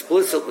says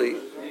explicitly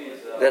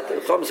that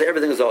the Chachamim say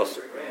everything is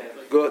Asur.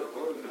 Good,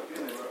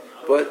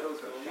 but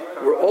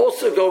we're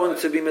also going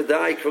to be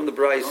Medaik from the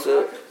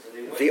Brisa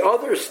the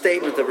other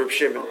statement of Reb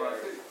Shimon.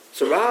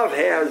 So Rav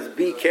has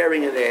B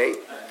carrying an A.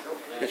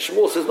 And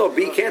Shmuel says, no,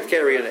 B can't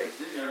carry an A.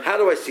 How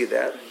do I see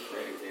that?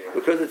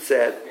 Because it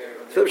said,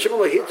 it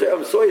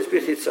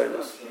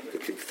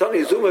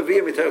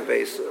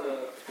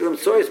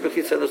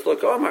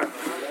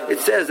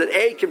says that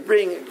A can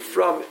bring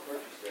from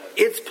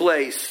its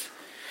place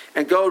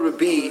and go to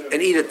B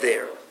and eat it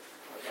there.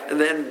 And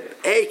then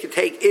A can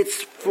take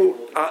its food,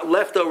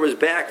 leftovers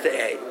back to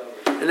A.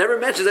 It never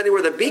mentions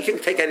anywhere that B can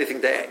take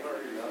anything to A.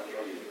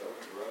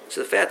 So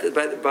the fact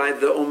that by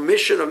the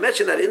omission of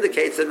mentioning that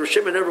indicates that Reb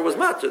Shimon never was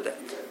matter that.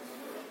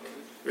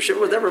 Reb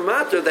Shimon was never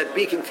matter that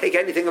B can take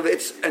anything of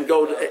its and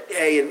go to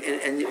A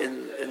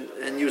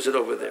and use it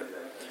over there.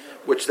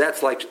 Which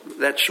that's like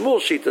that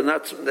Shmuel sheet, and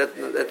that's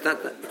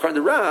not according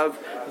to Rav.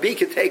 B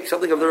can take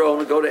something of their own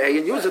and go to A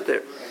and use it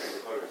there.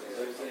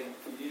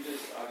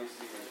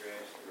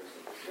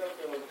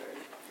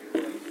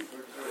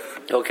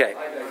 Okay.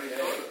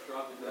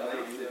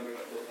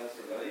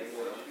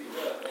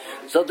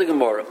 Something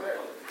Gemara.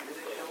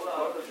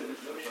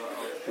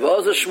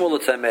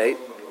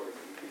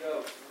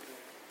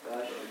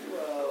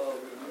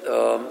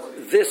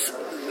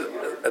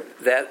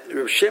 That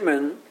Reb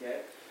Shimon,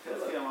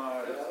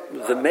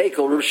 the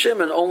Mekel, Reb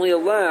Shimon only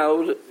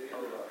allowed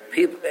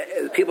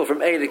people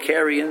from A to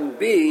carry in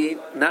B,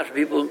 not for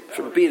people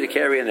from B to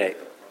carry in A.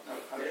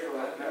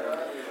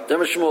 So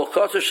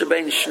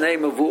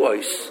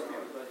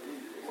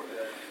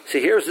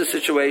here's the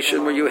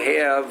situation where you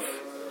have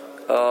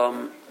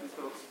a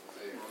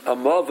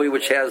mavi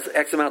which has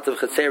X amount of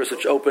chetzeres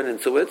which open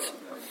into it.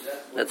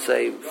 Let's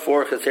say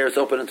 4 chetzeres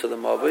open into the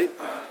mavi.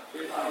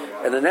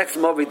 And the next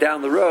mavi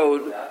down the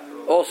road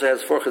also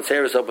has 4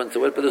 chetzeres open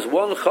to it, but there's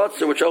one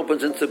chetzer which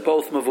opens into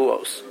both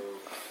mavuos.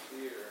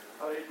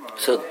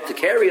 So to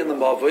carry in the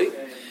mavi,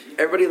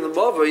 everybody in the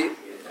mavi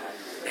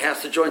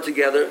has to join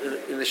together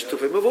in the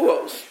shtufi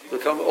mavuos,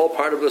 become all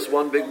part of this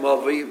one big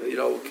mavi.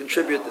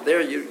 Contribute.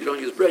 There you don't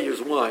use bread, you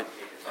use wine.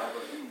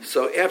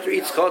 So after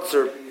each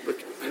chotzer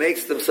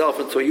makes themselves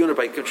into a unit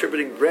by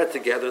contributing bread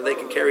together, and they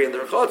can carry in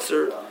their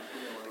chotzer,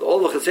 all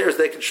the chetzeres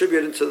they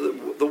contribute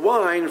into the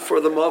wine for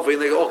the mavi,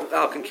 and they all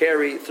can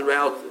carry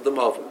throughout the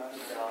mavi.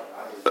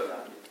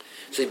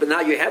 So, but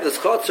now you have this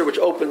chotzer which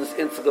opens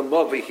into the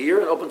mavi here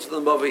and opens to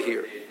the mavi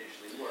here.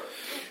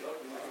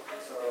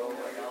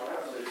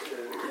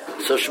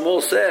 So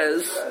Shmuel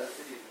says,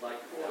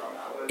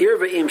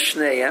 Eiruvin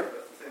shneim,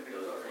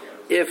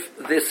 if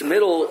this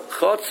middle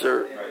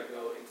chotzer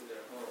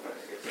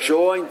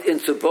joined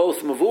into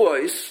both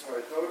mavuos,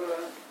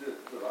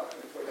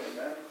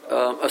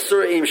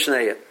 asura im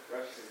shneim,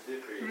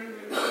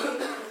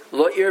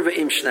 lo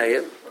Eiruvin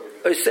shneim,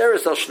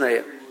 oiseres al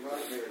shneim.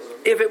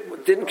 If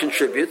it didn't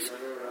contribute,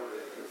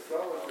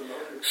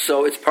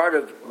 so it's part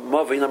of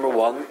mavi number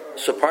 1.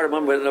 So part of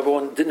mavi number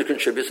 1 didn't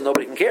contribute, so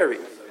nobody can carry.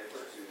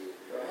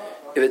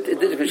 If it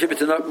didn't contribute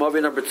to mavi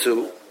number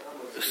 2,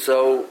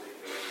 so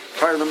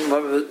part of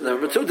mavi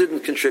number 2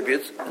 didn't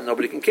contribute, and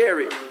nobody can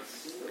carry.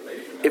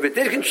 If it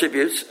did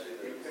contribute,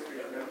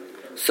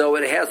 so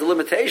it has the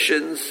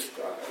limitations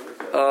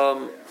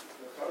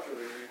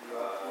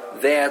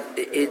that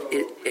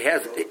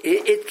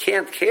it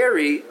can't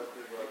carry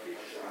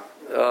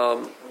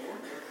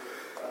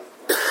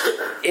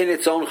in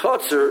its own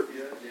chotzer,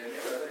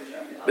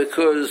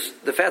 because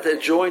the fact that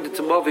it joined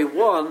into mavi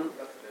 1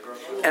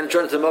 and it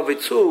joined into mavi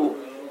 2,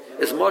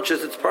 as much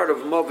as it's part of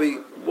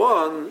mavi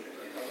 1,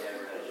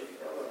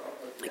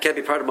 it can't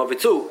be part of mavi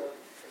 2,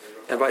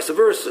 and vice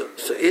versa.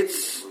 So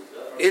it's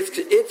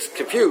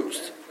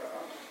confused.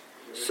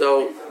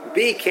 So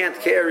B can't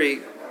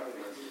carry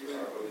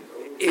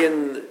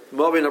in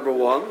mavi number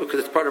 1 because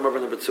it's part of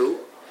mavi number 2.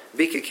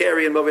 B can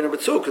carry in mavi number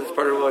 2 because it's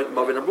part of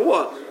mavi number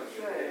 1.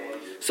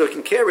 So it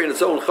can carry in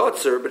its own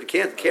chotzer, but it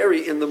can't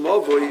carry in the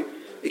mavi.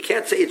 You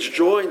can't say it's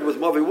joined with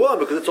mavi 1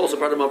 because it's also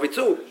part of mavi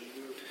 2.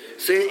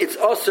 So it's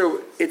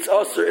also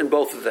in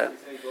both of them.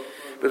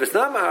 But if it's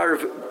not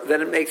ma'ariv,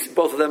 then it makes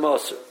both of them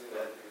also.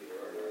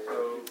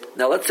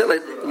 Now let's say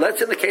in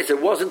the case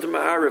it wasn't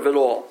ma'ariv at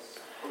all.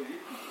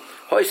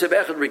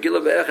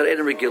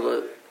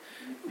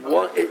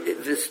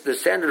 The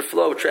standard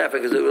flow of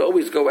traffic is it would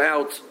always go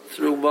out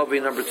through mavi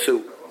number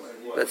 2.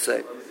 Let's say.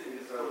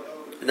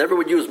 It never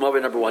would use mavi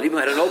number 1, even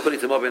though it had an opening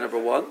to mavi number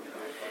 1,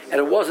 and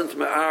it wasn't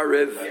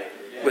ma'ariv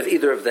with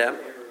either of them.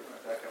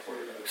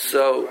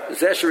 So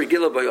zesher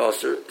regila by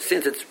aser,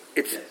 since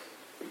it's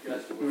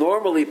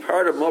normally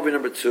part of mavi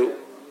number 2,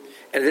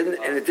 and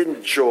it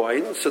didn't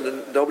join, so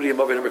then nobody in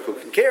mavi number 2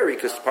 can carry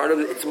because part of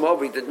its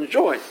mavi didn't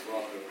join.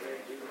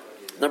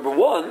 Number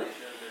 1,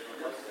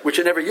 which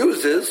it never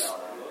uses,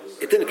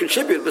 it didn't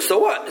contribute, but so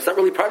what? It's not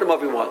really part of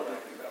mavi 1.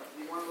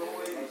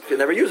 It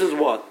never uses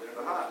 1.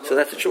 So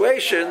that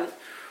situation.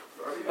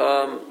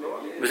 So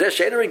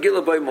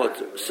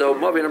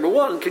mavi number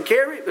 1 can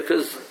carry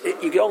because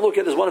you don't look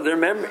at it as one of their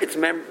member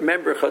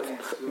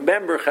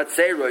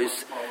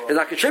chatzeros is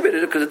not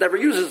contributed because it never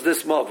uses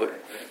this mavi,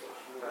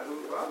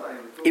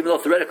 even though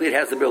theoretically it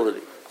has the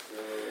ability.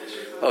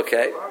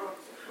 Okay.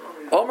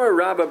 Omer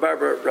Rabba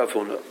Barba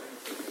Ravuna.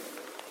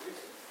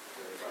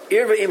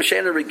 Eiruvin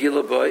shena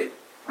regila boy,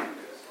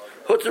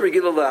 hutz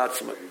regila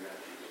la'atzma.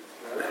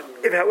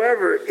 If,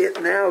 however, it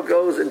now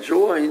goes and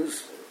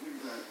joins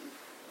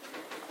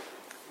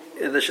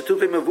in the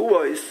Shetufei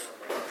Mavuos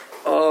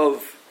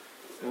of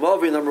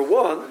Mavi number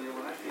 1,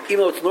 even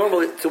though it's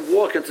normally to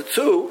walk into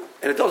 2,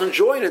 and it doesn't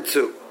join in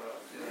 2,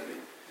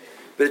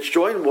 but it's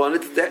joined 1,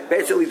 it's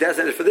basically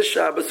designated for this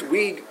Shabbos,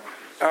 we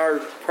are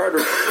part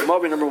of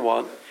Mavi number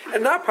 1,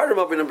 and not part of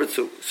Mavi number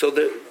 2. So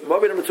the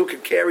Mavi number 2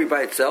 can carry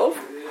by itself,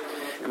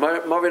 and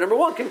Mavi number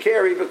 1 can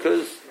carry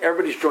because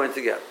everybody's joined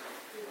together.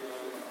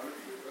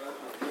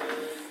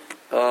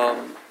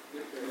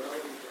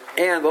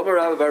 And Omer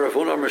Rabba bar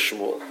Ravuna Omer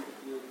Shmuel.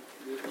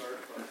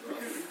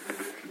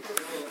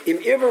 Im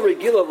Iver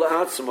Regila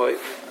la'atzmoi.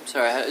 I'm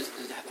sorry.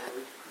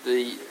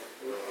 The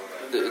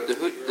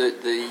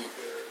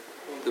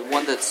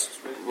one that's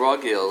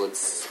ragil,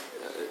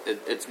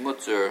 it's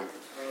mutter.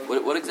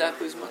 What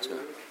exactly is mutter?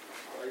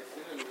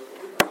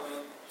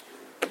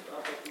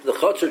 The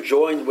chotzer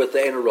joined with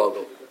the Ein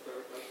Rogel,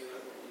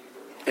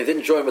 and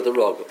didn't join with the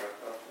Rogel.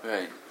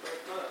 Right.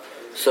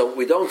 So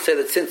we don't say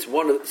that since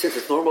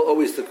it's normal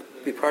always to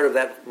be part of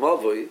that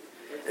mavui,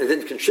 and it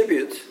didn't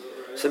contribute,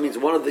 so it means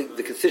one of the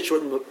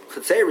constituent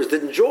chetzeros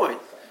didn't join,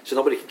 so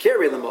nobody can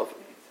carry in the mavui.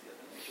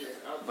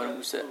 Why don't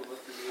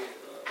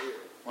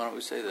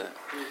we say that?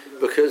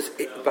 Because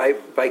by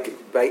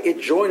it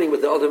joining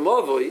with the other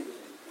Mavui,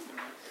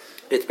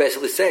 it's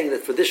basically saying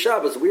that for this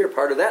Shabbos we are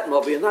part of that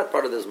Mavui and not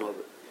part of this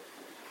Mavui.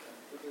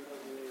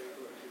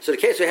 So the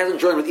case where it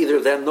hasn't joined with either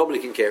of them, nobody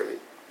can carry.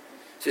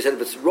 So he said,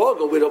 if it's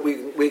Rogel, we don't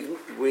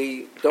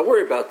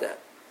worry about that.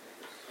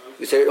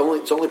 We say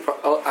it's only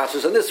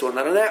Ashes on this one,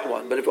 not on that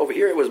one. But if over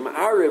here it was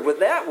Ma'ariv with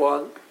that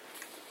one,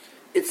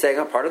 it's saying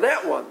I'm part of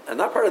that one and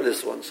not part of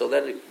this one. So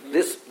then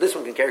this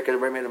one can carry because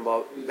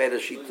it made a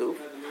sheet too.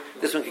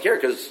 This one can carry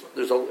because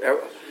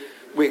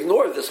we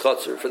ignore this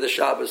chutzner for the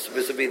Shabbos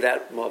vis-a-vis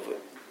that Mavui.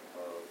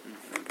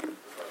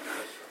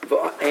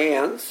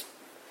 And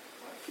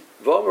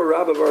V'omer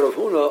Rabba Bar Rav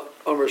Huna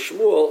Omer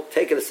Shmuel,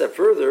 take it a step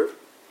further.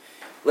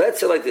 Let's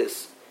say like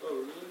this: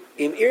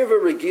 Im irva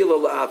regila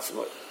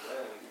la'atzma.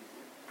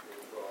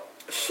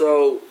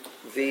 So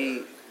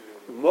the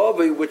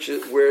Mavui, which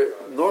is where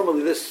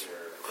normally this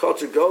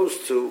chutzner goes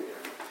to,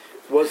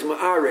 was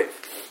ma'arif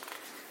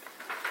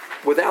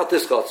without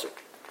this chutzner.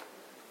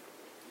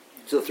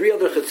 So the three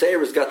other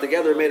chutzneros got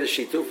together and made a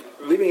shituf,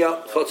 leaving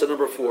out chutzner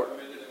number 4.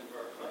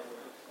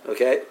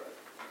 Okay,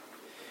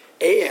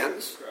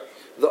 and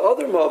the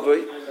other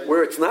Mavui,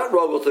 where it's not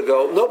rogel to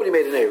go, nobody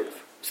made an Eruv,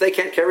 so they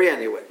can't carry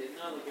anyway.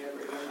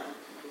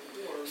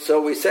 So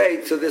we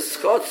say to this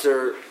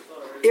chutzner,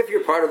 if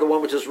you're part of the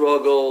one which is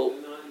rogel,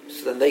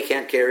 so then they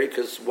can't carry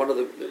because one of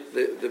the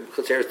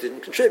chutzneros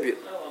didn't contribute.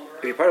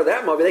 If you're part of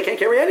that Mavui, they can't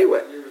carry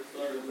anyway.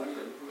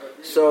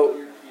 So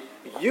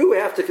you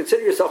have to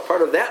consider yourself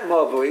part of that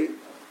Mavui,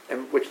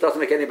 and which doesn't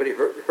make anybody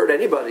hurt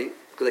anybody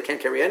because they can't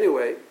carry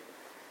anyway,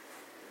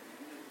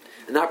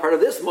 and not part of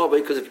this Mavui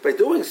because if by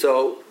doing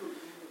so,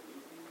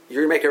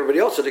 you're going to make everybody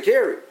else to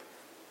carry.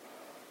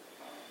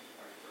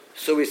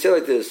 So we say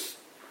like this: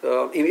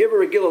 and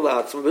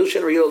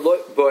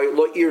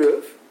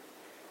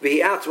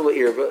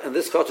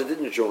this culture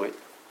didn't join.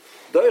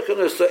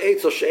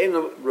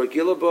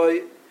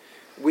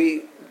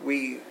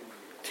 We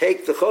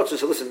take the culture.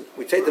 So listen,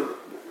 we take them.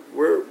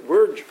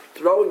 We're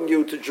throwing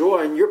you to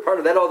join. You're part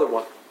of that other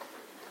one,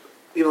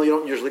 even though you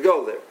don't usually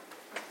go there.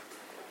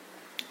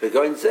 We're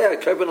going to say,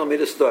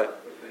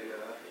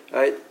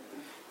 right?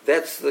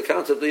 That's the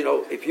concept.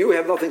 If you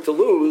have nothing to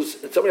lose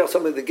and somebody else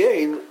something to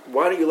gain,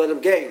 why don't you let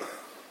them gain?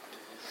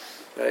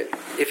 Right?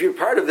 If you're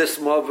part of this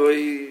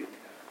Mavui,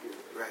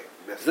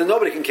 then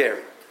nobody can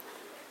carry.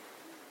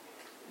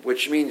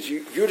 Which means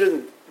you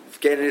didn't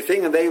gain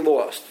anything and they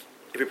lost.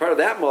 If you're part of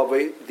that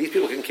Mavui, these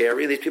people can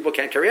carry and these people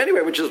can't carry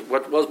anyway, which is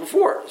what was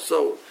before.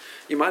 So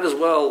you might as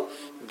well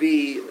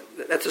be.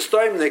 That's a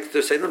stoimnik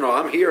to say, no,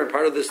 I'm here and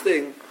part of this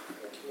thing.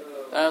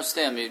 I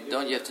understand.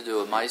 Don't you have to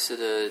do a Maisa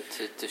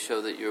to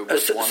show that you're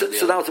with one of the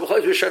so now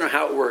we're showing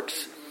how it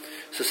works.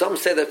 So some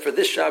say that for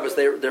this Shabbos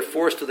they're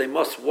forced to, they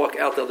must walk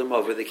out the other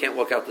Mavui. They can't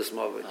walk out this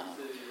Mavui.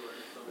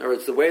 In other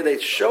words, the way they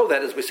show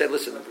that is we say,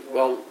 listen,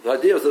 well, the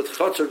idea is that the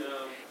chutzner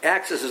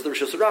accesses the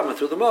Rishus Harabim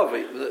through the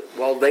Mavui.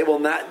 Well, they will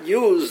not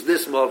use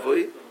this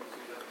Mavui,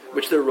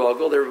 which they're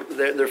rogel.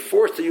 They're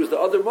forced to use the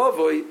other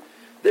Mavui,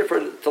 therefore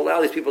to allow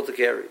these people to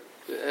carry.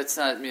 It's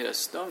not a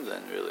stone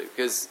then, really,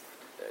 because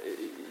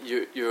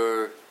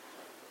you're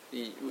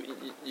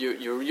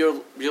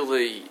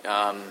really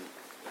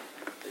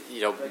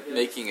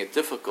making it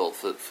difficult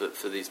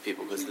for these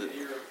people because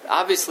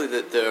obviously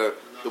that the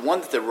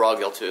one that they're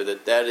rogel to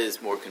that is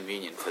more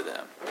convenient for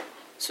them.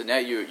 So now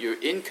you're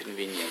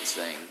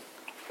inconveniencing.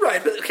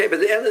 Right, but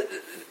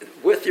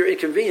with your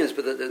inconvenience,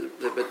 but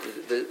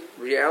the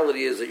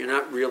reality is that you're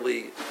not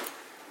really.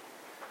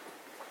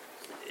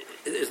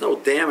 There's no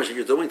damage that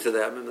you're doing to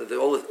them, and the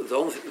only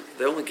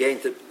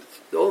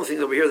thing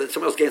over here that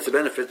someone else gains the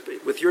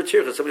benefit with your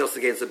tircha, somebody else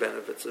gains the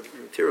benefits.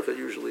 Tircha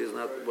usually is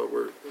not what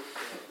we're,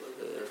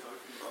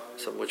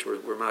 some which we're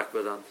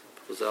makbid on.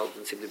 Chazal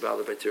didn't seem to be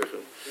bothered by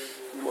tircha.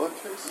 What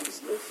case is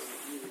this?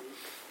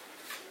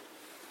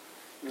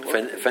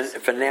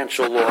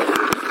 Financial loss,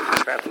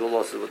 practical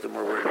loss is what they're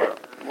more worried about.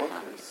 What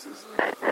case is this?